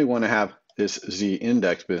definitely want to have this Z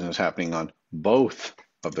index business happening on both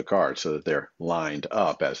of the cards so that they're lined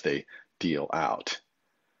up as they deal out.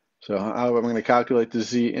 So how am I going to calculate the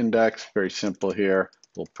Z index? Very simple here.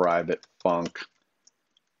 We'll private func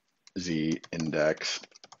Z index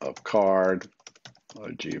of card,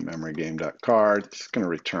 geomemorygame.card. It's going to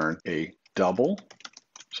return a double.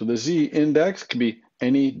 So the Z index can be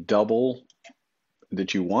any double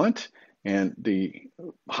that you want, and the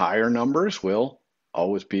higher numbers will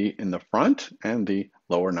always be in the front, and the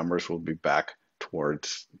lower numbers will be back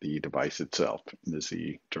towards the device itself in the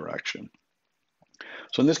Z direction.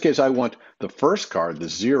 So in this case, I want the first card, the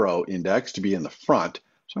 0 index, to be in the front.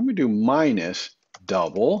 So I'm going to do minus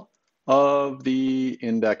double of the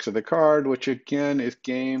index of the card, which again is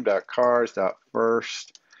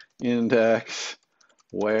game.cards.first index,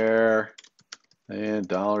 where and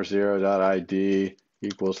 $0.ID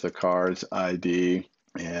equals the card's ID.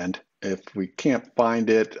 And if we can't find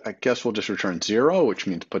it, I guess we'll just return 0, which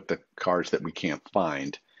means put the cards that we can't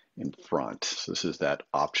find in front. So this is that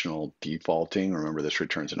optional defaulting. Remember, this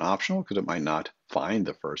returns an optional because it might not find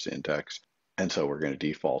the first index. And so we're going to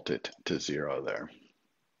default it to 0 there.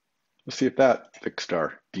 Let's see if that fixed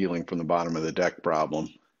our dealing from the bottom of the deck problem.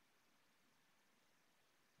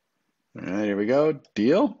 All right, here we go.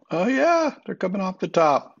 Deal. Oh yeah, they're coming off the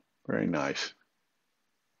top. Very nice.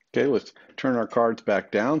 Okay, let's turn our cards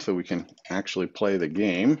back down so we can actually play the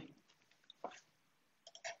game.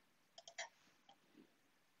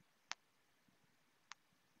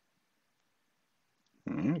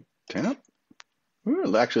 Tap. Ooh,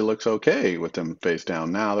 it actually looks okay with them face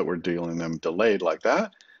down now that we're dealing them delayed like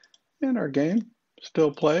that. And our game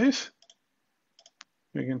still plays.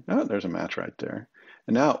 Oh, there's a match right there.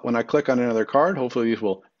 And now when I click on another card, hopefully these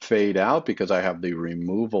will fade out because I have the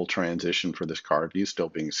removal transition for this card view still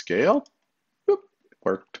being scale. Boop,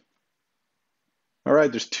 worked. All right,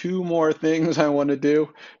 there's 2 more things I want to do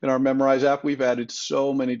in our Memorize app. We've added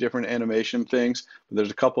so many different animation things, but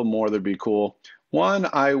there's a couple more that'd be cool. One,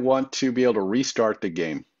 I want to be able to restart the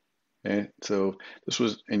game. Okay, so this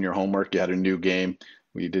was in your homework. You had a new game.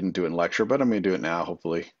 We didn't do it in lecture, but I'm going to do it now.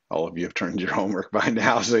 Hopefully all of you have turned your homework by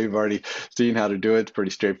now, so you've already seen how to do it. It's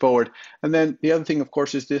pretty straightforward. And then the other thing, of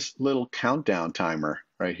course, is this little countdown timer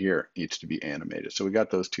right here needs to be animated. So we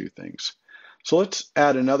got those 2 things. So let's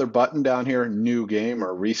add another button down here, new game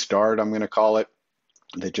or restart, I'm going to call it,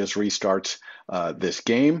 that just restarts this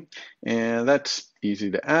game. And that's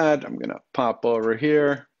easy to add. I'm going to pop over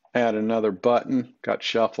here, add another button, got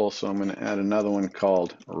shuffle, so I'm going to add another one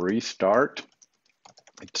called restart.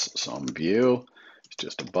 It's some view, it's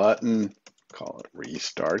just a button, call it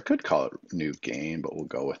restart. Could call it new game, but we'll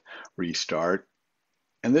go with restart.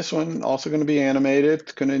 And this one also going to be animated.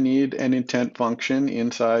 It's going to need an intent function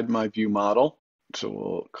inside my view model. So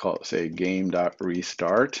we'll call it, say,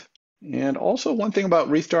 game.restart. And also one thing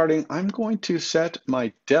about restarting, I'm going to set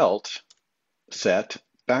my delt set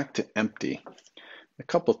back to empty. A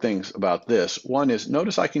couple things about this. One is,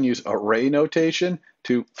 notice I can use array notation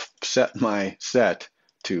to set my set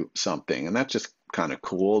to something. And that's just kind of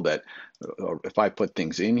cool that if I put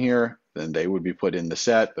things in here, then they would be put in the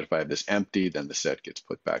set. But if I have this empty, then the set gets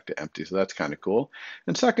put back to empty. So that's kind of cool.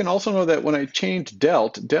 And second, also know that when I change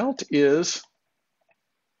delt is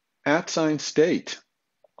 @state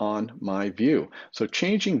on my view. So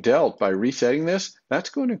changing delt by resetting this,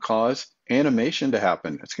 that's going to cause animation to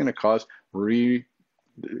happen. It's going to cause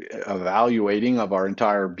evaluating of our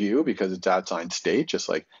entire view because it's @state, just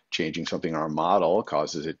like changing something in our model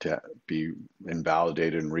causes it to be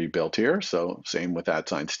invalidated and rebuilt here. So same with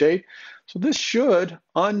 @state. So this should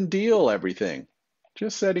undeal everything.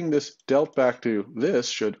 Just setting this delt back to this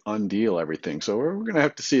should undeal everything. So we're going to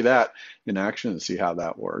have to see that in action and see how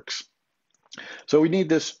that works. So we need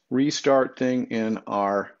this restart thing in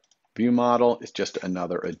our view model. It's just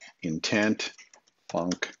another intent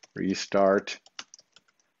func restart.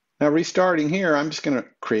 Now restarting here, I'm just going to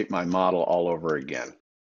create my model all over again.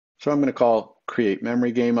 So I'm going to call create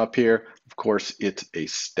memory game up here. Of course, it's a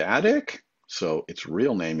static. So its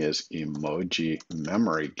real name is emoji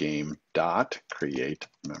memory game dot create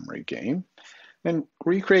memory game. And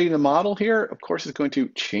recreating the model here, of course, is going to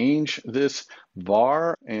change this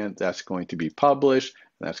var, and that's going to be published.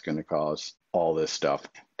 That's going to cause all this stuff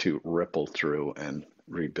to ripple through and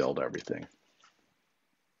rebuild everything.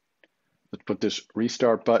 Let's put this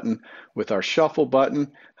restart button with our shuffle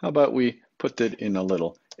button. How about we put that in a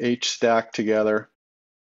little H stack together?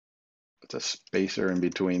 It's a spacer in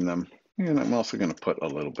between them. And I'm also going to put a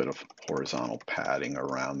little bit of horizontal padding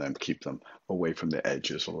around them, keep them away from the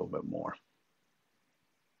edges a little bit more.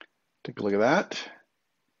 Take a look at that.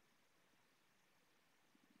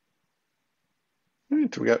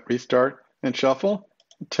 right, so we got restart and shuffle.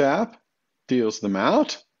 Tap deals them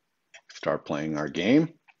out. Start playing our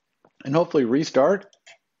game. And hopefully restart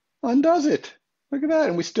undoes it. Look at that.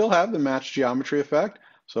 And we still have the match geometry effect.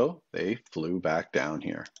 So they flew back down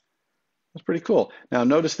here. That's pretty cool. Now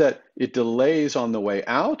notice that it delays on the way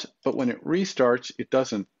out, but when it restarts, it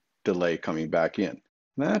doesn't delay coming back in. And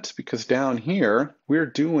that's because down here, we're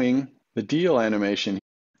doing the deal animation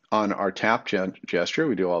on our tap gesture.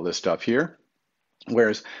 We do all this stuff here.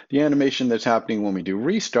 Whereas the animation that's happening when we do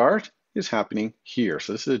restart is happening here.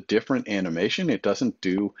 So this is a different animation. It doesn't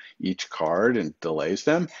do each card and delays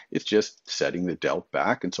them. It's just setting the delt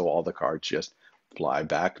back. And so all the cards just fly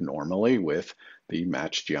back normally with the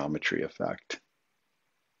match geometry effect.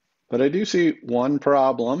 But I do see one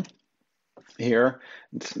problem here.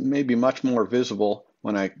 It's maybe much more visible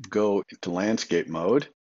when I go into landscape mode.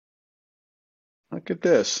 Look at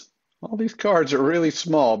this. All these cards are really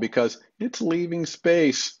small because it's leaving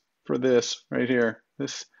space for this right here.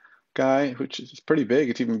 This guy, which is pretty big,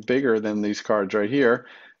 it's even bigger than these cards right here.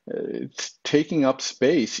 It's taking up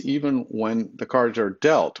space even when the cards are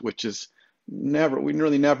dealt, which is never, we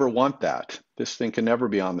really never want that. This thing can never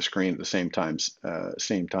be on the screen at the same time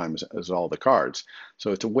as all the cards.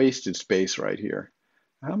 So it's a wasted space right here.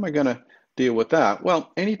 How am I going to deal with that?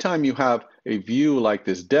 Well, anytime you have a view like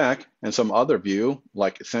this deck and some other view,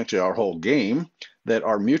 like essentially our whole game, that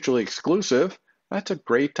are mutually exclusive, that's a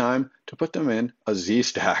great time to put them in a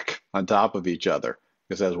Z-stack on top of each other,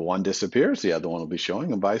 because as one disappears, the other one will be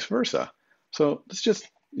showing and vice versa. So let's just,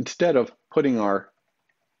 instead of putting our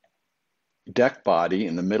deck body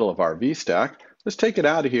in the middle of our V-stack, let's take it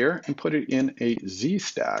out of here and put it in a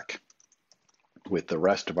Z-stack with the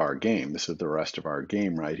rest of our game. This is the rest of our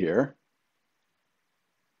game right here.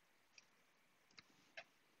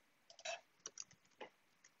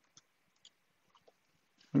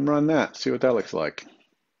 And run that, see what that looks like.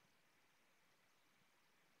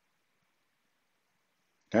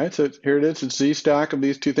 Okay, so here it is, it's Z-stack of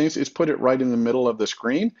these two things. It's put it right in the middle of the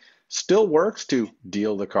screen. Still works to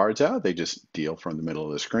deal the cards out. They just deal from the middle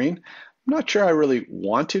of the screen. I'm not sure I really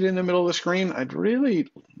want it in the middle of the screen. I'd really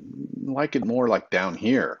like it more like down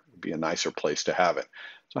here. Would be a nicer place to have it.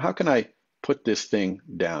 So how can I put this thing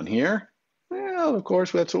down here? Well, of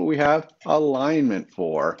course, that's what we have alignment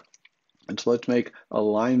for. And so let's make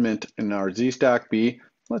alignment in our Z-stack be,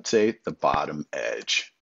 let's say, the bottom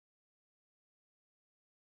edge.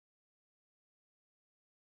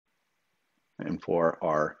 And for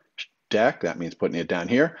our deck, that means putting it down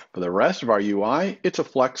here. For the rest of our UI, it's a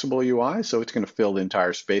flexible UI, so it's going to fill the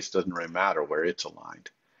entire space. Doesn't really matter where it's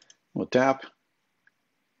aligned. We'll tap.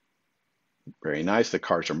 Very nice. The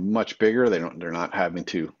cards are much bigger. They're not having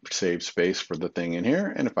to save space for the thing in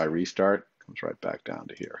here. And if I restart, it comes right back down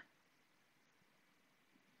to here.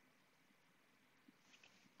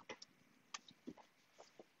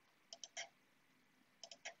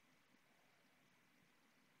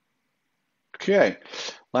 Okay,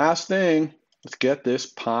 last thing, let's get this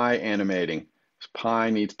pie animating. This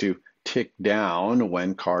pie needs to tick down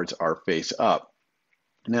when cards are face up.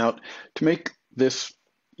 Now, to make this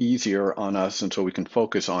easier on us and so we can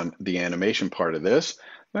focus on the animation part of this,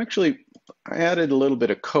 I added a little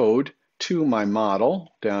bit of code to my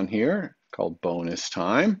model down here called bonus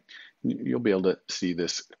time. You'll be able to see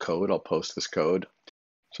this code. I'll post this code.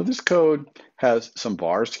 So this code has some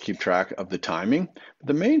bars to keep track of the timing. But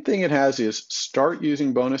the main thing it has is start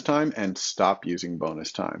using bonus time and stop using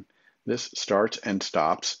bonus time. This starts and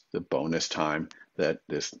stops the bonus time that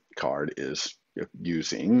this card is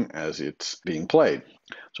using as it's being played.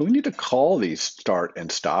 So we need to call these start and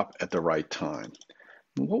stop at the right time.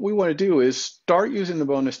 And what we want to do is start using the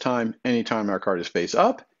bonus time anytime our card is face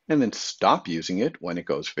up, and then stop using it when it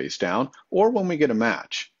goes face down, or when we get a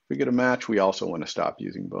match. If we get a match, we also want to stop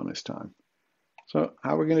using bonus time. So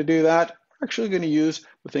how we're going to do that? We're actually going to use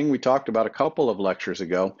the thing we talked about a couple of lectures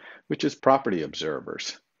ago, which is property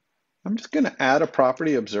observers. I'm just going to add a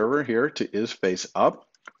property observer here to isFaceUp.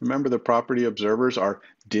 Remember, the property observers are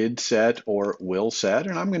did set or will set,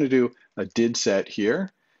 and I'm going to do a did set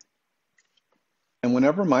here. And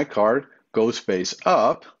whenever my card goes face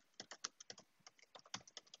up,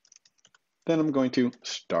 then I'm going to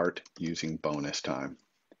start using bonus time.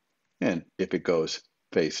 And if it goes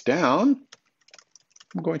face down,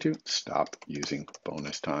 I'm going to stop using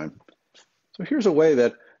bonus time. So here's a way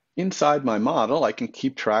that inside my model, I can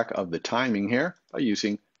keep track of the timing here by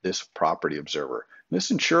using this property observer. This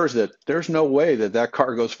ensures that there's no way that that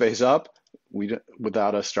card goes face up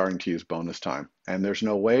without us starting to use bonus time. And there's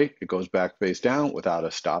no way it goes back face down without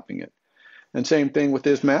us stopping it. And same thing with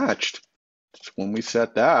this matched. When we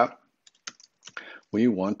set that, we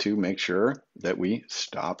want to make sure that we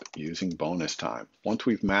stop using bonus time. Once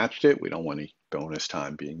we've matched it, we don't want any bonus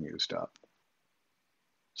time being used up.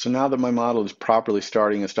 So now that my model is properly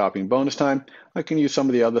starting and stopping bonus time, I can use some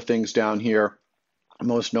of the other things down here.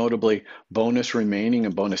 Most notably, bonus remaining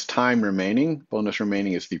and bonus time remaining. Bonus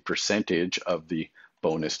remaining is the percentage of the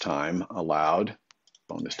bonus time allowed,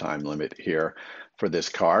 bonus time limit here for this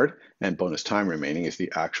card, and bonus time remaining is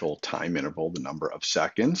the actual time interval, the number of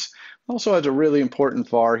seconds. Also has a really important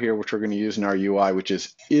var here, which we're going to use in our UI, which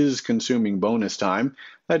is consuming bonus time.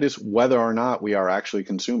 That is whether or not we are actually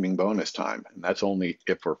consuming bonus time, and that's only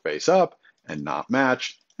if we're face up and not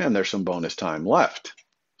matched, and there's some bonus time left.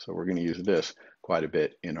 So we're going to use this quite a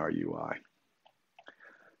bit in our UI. All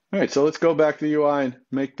right, so let's go back to the UI and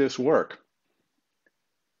make this work.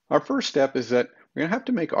 Our first step is that we're going to have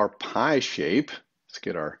to make our pie shape. Let's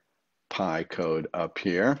get our pie code up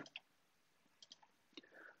here.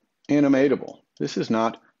 Animatable. This is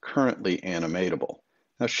not currently animatable.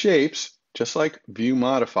 Now shapes, just like view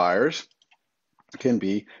modifiers, can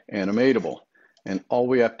be animatable. And all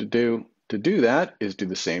we have to do that is do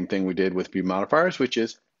the same thing we did with view modifiers, which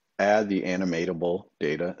is add the animatable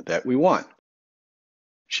data that we want.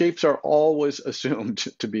 Shapes are always assumed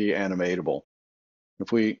to be animatable.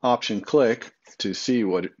 If we option click to see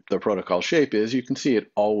what the protocol shape is, you can see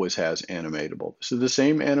it always has animatable. This is the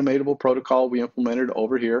same animatable protocol we implemented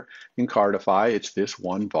over here in Cardify. It's this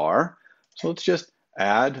one var. So let's just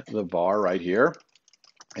add the var right here,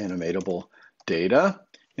 animatable data.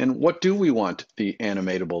 And what do we want the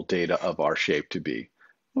animatable data of our shape to be?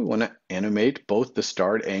 We want to animate both the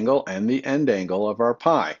start angle and the end angle of our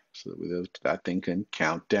pie so that thing can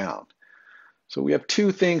count down. So we have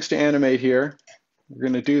two things to animate here. We're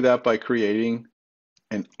going to do that by creating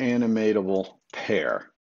an animatable pair.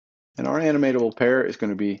 And our animatable pair is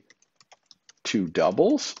going to be two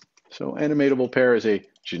doubles. So animatable pair is a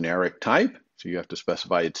generic type. So you have to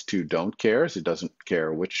specify its two don't cares. It doesn't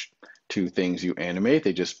care which two things you animate.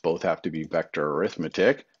 They just both have to be vector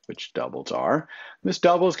arithmetic, which doubles are. This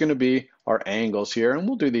double is going to be our angles here, and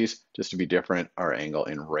we'll do these just to be different, our angle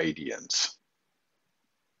in radians.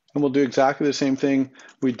 And we'll do exactly the same thing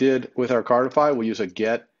we did with our Cardify. We'll use a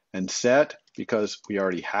get and set because we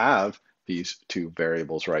already have these two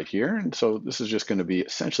variables right here. And so this is just going to be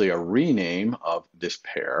essentially a rename of this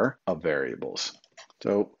pair of variables.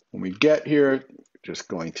 So when we get here, just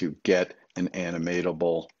going to get an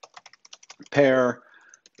animatable pair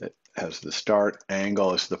that has the start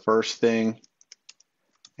angle as the first thing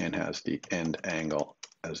and has the end angle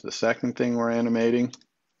as the second thing we're animating.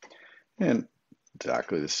 And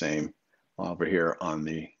exactly the same over here on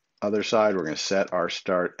the other side. We're going to set our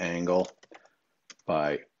start angle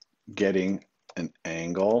by getting an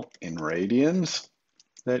angle in radians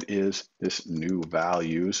that is this new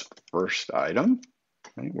values first item.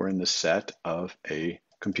 Right? We're in the set of a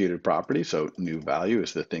computed property, so new value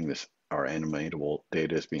is the thing that our animatable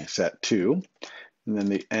data is being set to. And then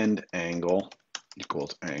the end angle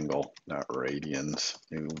equals angle.radians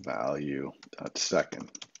new value dot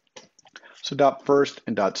second. So dot first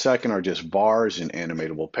and dot second are just vars in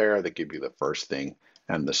animatable pair that give you the first thing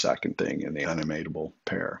and the second thing in the animatable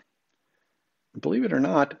pair. Believe it or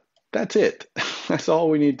not, that's it. That's all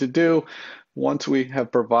we need to do. Once we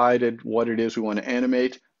have provided what it is we want to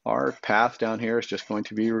animate, our path down here is just going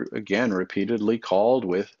to be, again, repeatedly called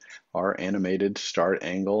with our animated start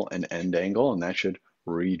angle and end angle, and that should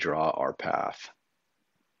redraw our path.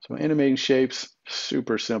 So animating shapes,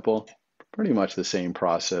 super simple, pretty much the same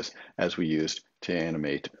process as we used to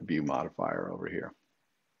animate view modifier over here.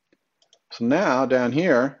 So now down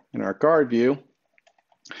here in our card view,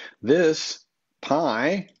 this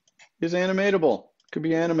pie is animatable, could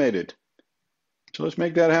be animated. So let's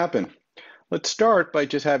make that happen. Let's start by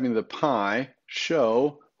just having the pie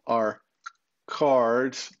show our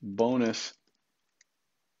card's bonus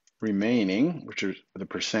remaining, which is the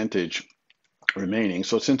percentage remaining.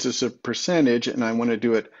 So since it's a percentage and I want to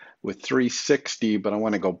do it with 360, but I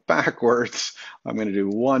want to go backwards, I'm going to do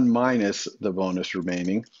 1 minus the bonus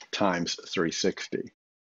remaining times 360.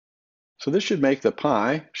 So this should make the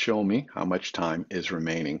pie show me how much time is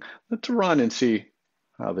remaining. Let's run and see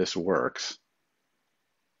how this works.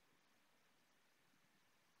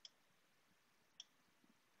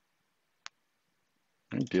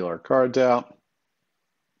 Deal our cards out.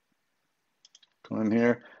 Go in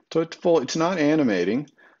here. So it's full. It's not animating,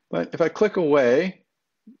 but if I click away,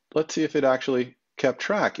 let's see if it actually kept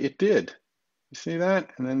track. It did. You see that?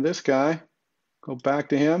 And then this guy, go back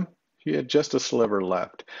to him. He had just a sliver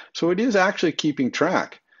left. So it is actually keeping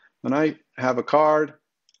track. When I have a card,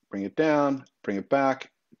 bring it down, bring it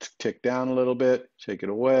back, tick down a little bit, take it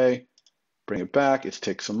away, bring it back, it's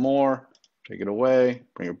ticked some more, take it away,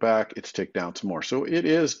 bring it back, it's ticked down some more. So it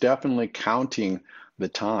is definitely counting the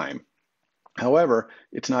time. However,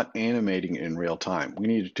 it's not animating in real time. We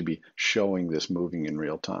need it to be showing this moving in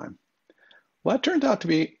real time. Well, that turns out to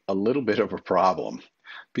be a little bit of a problem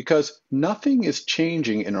because nothing is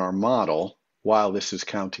changing in our model while this is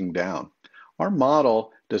counting down. Our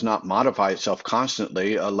model does not modify itself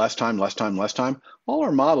constantly, less time, less time, less time. All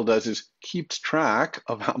our model does is keeps track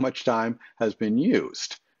of how much time has been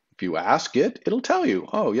used. If you ask it, it'll tell you,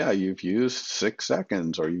 oh yeah, you've used 6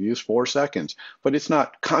 seconds or you've used 4 seconds, but it's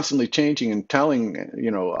not constantly changing and telling,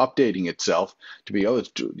 updating itself to be, oh, it's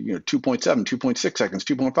 2.7, 2.6 seconds,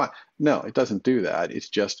 2.5. No, it doesn't do that. It's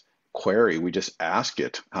just query. We just ask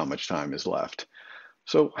it how much time is left.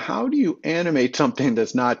 So how do you animate something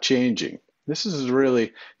that's not changing? This is a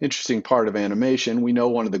really interesting part of animation. We know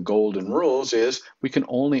one of the golden rules is we can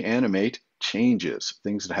only animate changes,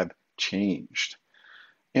 things that have changed.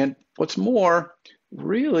 And what's more,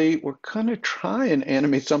 really, we're going to try and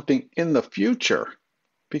animate something in the future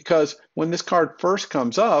because when this card first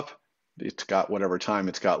comes up, it's got whatever time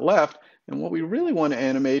it's got left. And what we really want to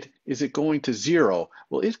animate is it going to 0.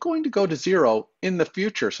 Well, it's going to go to 0 in the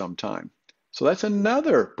future sometime. So that's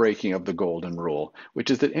another breaking of the golden rule,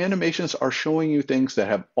 which is that animations are showing you things that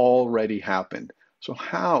have already happened. So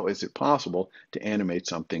how is it possible to animate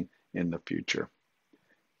something in the future?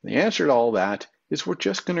 The answer to all that is we're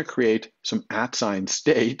just going to create some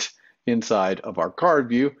 @state inside of our card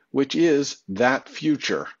view, which is that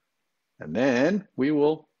future. And then we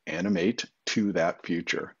will animate to that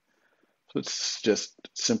future. So it's just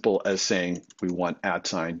simple as saying we want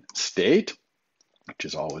 @state, which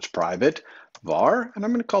is always private, var, and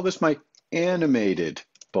I'm going to call this my animated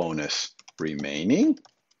bonus remaining,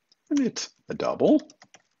 and it's a double,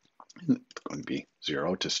 and it's going to be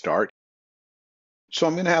 0 to start. So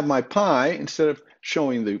I'm going to have my pie, instead of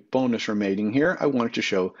showing the bonus remaining here, I want it to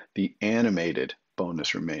show the animated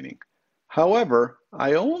bonus remaining. However,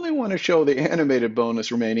 I only want to show the animated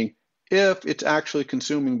bonus remaining if it's actually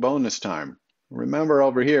consuming bonus time. Remember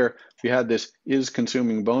over here, we had this is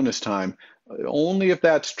consuming bonus time. Only if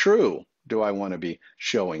that's true do I want to be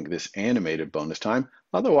showing this animated bonus time.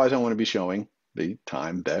 Otherwise, I want to be showing the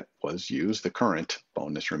time that was used, the current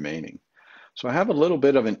bonus remaining. So I have a little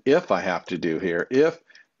bit of an if I have to do here. If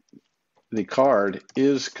the card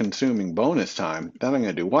is consuming bonus time, then I'm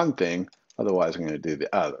going to do one thing, otherwise I'm going to do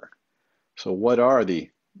the other. So what are the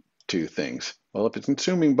two things? Well, if it's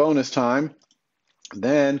consuming bonus time,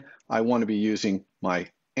 then I want to be using my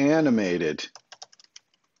animated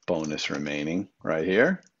bonus remaining right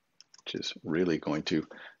here, which is really going to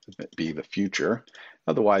be the future.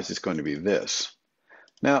 Otherwise, it's going to be this.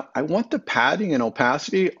 Now, I want the padding and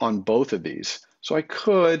opacity on both of these. So I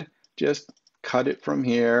could just cut it from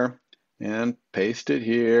here and paste it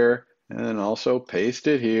here and also paste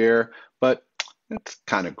it here, but it's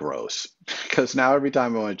kind of gross because now every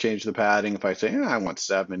time I want to change the padding, if I say, I want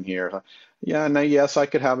 7 here, yeah, now yes, I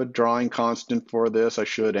could have a drawing constant for this. I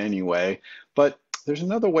should anyway, but there's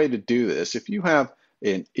another way to do this. If you have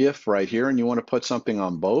an if right here and you want to put something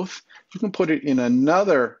on both, you can put it in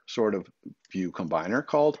another sort of view combiner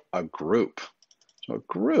called a group. So a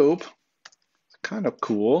group is kind of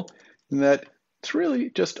cool in that it's really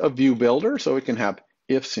just a view builder, so it can have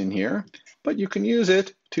ifs in here, but you can use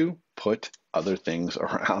it to put other things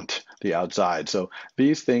around the outside. So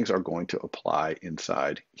these things are going to apply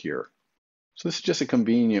inside here. So this is just a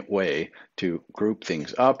convenient way to group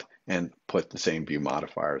things up and put the same view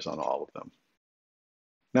modifiers on all of them.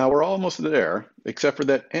 Now we're almost there, except for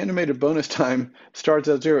that animated bonus time starts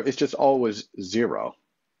at 0. It's just always 0.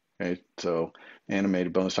 Okay, so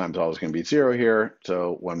animated bonus time is always going to be 0 here.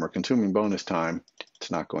 So when we're consuming bonus time,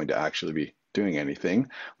 it's not going to actually be doing anything.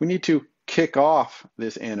 We need to kick off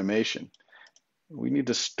this animation. We need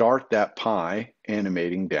to start that pie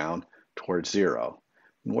animating down towards 0.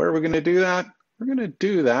 And where are we going to do that? We're going to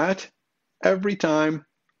do that every time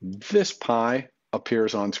this pie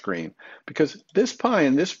appears on screen, because this pie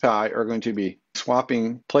and this pie are going to be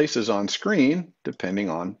swapping places on screen depending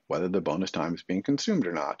on whether the bonus time is being consumed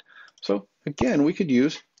or not. So again, we could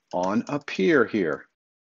use onAppear here.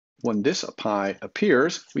 When this pie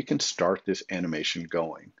appears, we can start this animation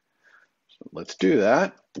going. So let's do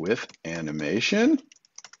that with animation.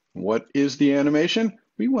 What is the animation?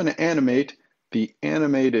 We want to animate the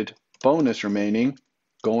animated bonus remaining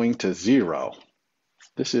going to 0.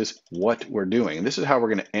 This is what we're doing. This is how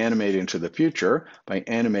we're going to animate into the future, by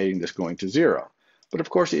animating this going to 0. But of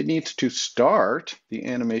course, it needs to start, the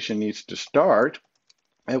animation needs to start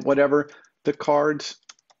at whatever the card's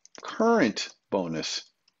current bonus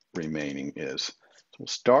remaining is. So we'll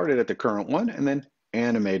start it at the current one and then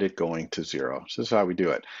animate it going to 0. So this is how we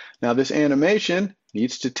do it. Now this animation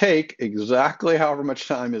needs to take exactly however much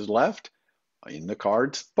time is left in the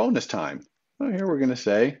card's bonus time. So here we're going to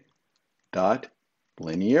say dot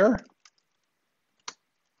linear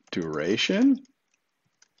duration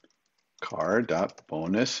card dot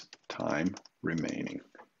bonus time remaining.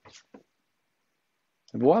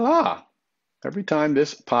 And voila! Every time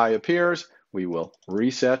this pi appears, we will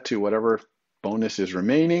reset to whatever bonus is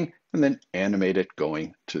remaining and then animate it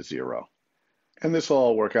going to 0. And this will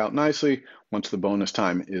all work out nicely once the bonus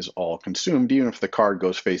time is all consumed. Even if the card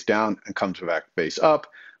goes face down and comes back face up,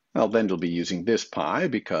 well, then it'll be using this pi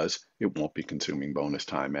because it won't be consuming bonus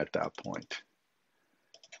time at that point.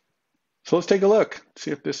 So let's take a look,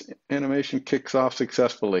 see if this animation kicks off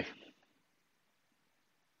successfully.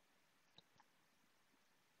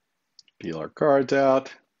 Peel our cards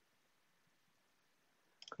out.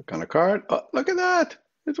 Click on a card. Oh, look at that.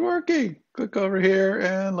 It's working. Click over here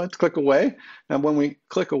and let's click away. Now, when we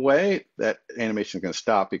click away, that animation is going to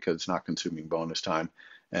stop because it's not consuming bonus time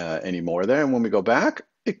anymore there. And when we go back,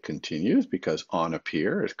 it continues because on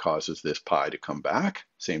appear, it causes this pi to come back.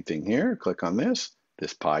 Same thing here. Click on this.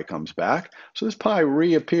 This pi comes back. So this pi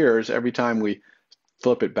reappears every time we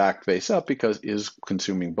flip it back face up because is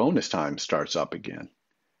consuming bonus time starts up again.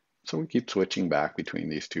 So we keep switching back between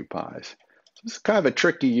these two pi's. So this is kind of a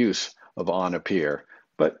tricky use of on appear,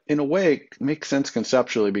 but in a way it makes sense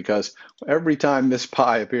conceptually because every time this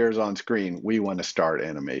pi appears on screen, we want to start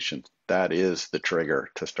animation. That is the trigger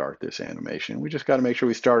to start this animation. We just got to make sure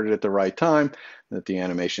we start it at the right time, that the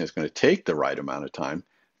animation is going to take the right amount of time,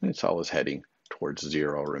 and it's always heading towards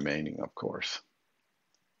 0 remaining, of course.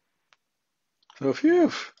 So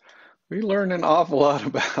phew. We learned an awful lot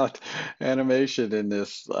about animation in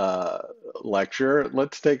this lecture.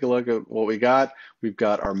 Let's take a look at what we got. We've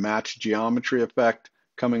got our match geometry effect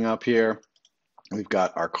coming up here. We've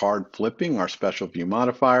got our card flipping, our special view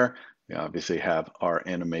modifier. We obviously have our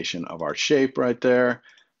animation of our shape right there.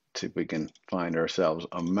 Let's see if we can find ourselves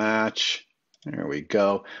a match. There we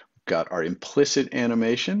go. We've got our implicit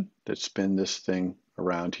animation that spin this thing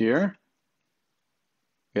around here.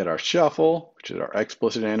 We had our shuffle, which is our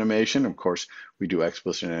explicit animation. Of course, we do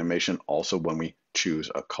explicit animation also when we choose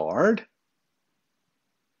a card.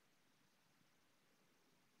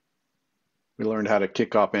 We learned how to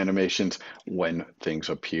kick off animations when things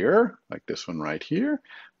appear, like this one right here.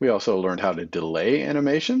 We also learned how to delay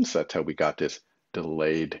animations. That's how we got this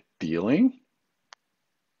delayed dealing.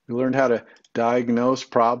 We learned how to diagnose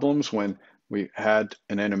problems when we had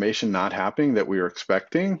an animation not happening that we were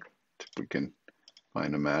expecting. If we can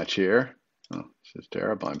find a match here. Oh, this is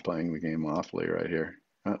terrible. I'm playing the game awfully right here.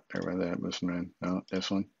 Oh, this one. No, this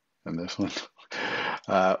one and this one.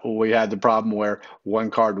 We had the problem where one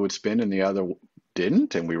card would spin and the other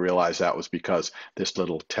didn't, and we realized that was because this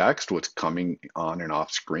little text was coming on and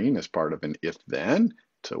off screen as part of an if-then.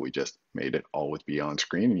 So we just made it always be on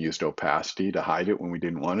screen and used opacity to hide it when we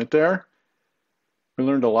didn't want it there. We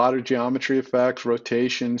learned a lot of geometry effects,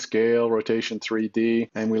 rotation, scale, rotation 3D,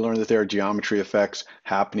 and we learned that there are geometry effects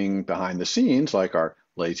happening behind the scenes, like our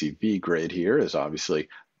lazy V grid here is obviously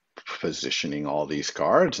positioning all these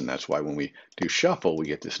cards, and that's why when we do shuffle, we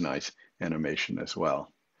get this nice animation as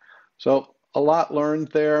well. So a lot learned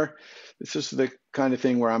there. This is the kind of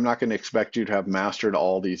thing where I'm not going to expect you to have mastered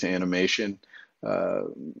all these animation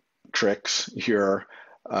tricks. Your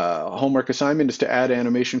homework assignment is to add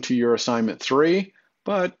animation to your assignment 3.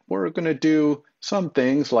 But we're going to do some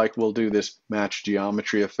things like we'll do this match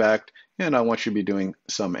geometry effect, and I want you to be doing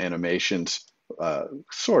some animations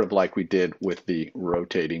sort of like we did with the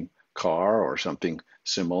rotating car or something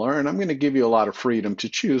similar. And I'm going to give you a lot of freedom to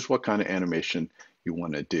choose what kind of animation you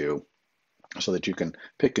want to do so that you can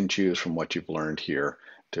pick and choose from what you've learned here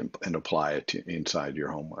and apply it inside your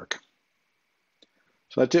homework.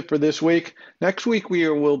 So that's it for this week. Next week, we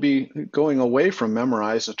will be going away from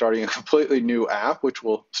Memorize and starting a completely new app, which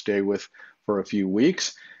we'll stay with for a few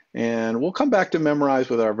weeks. And we'll come back to Memorize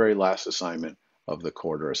with our very last assignment of the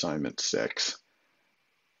quarter, assignment 6.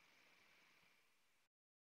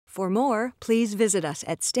 For more, please visit us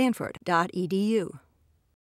at stanford.edu.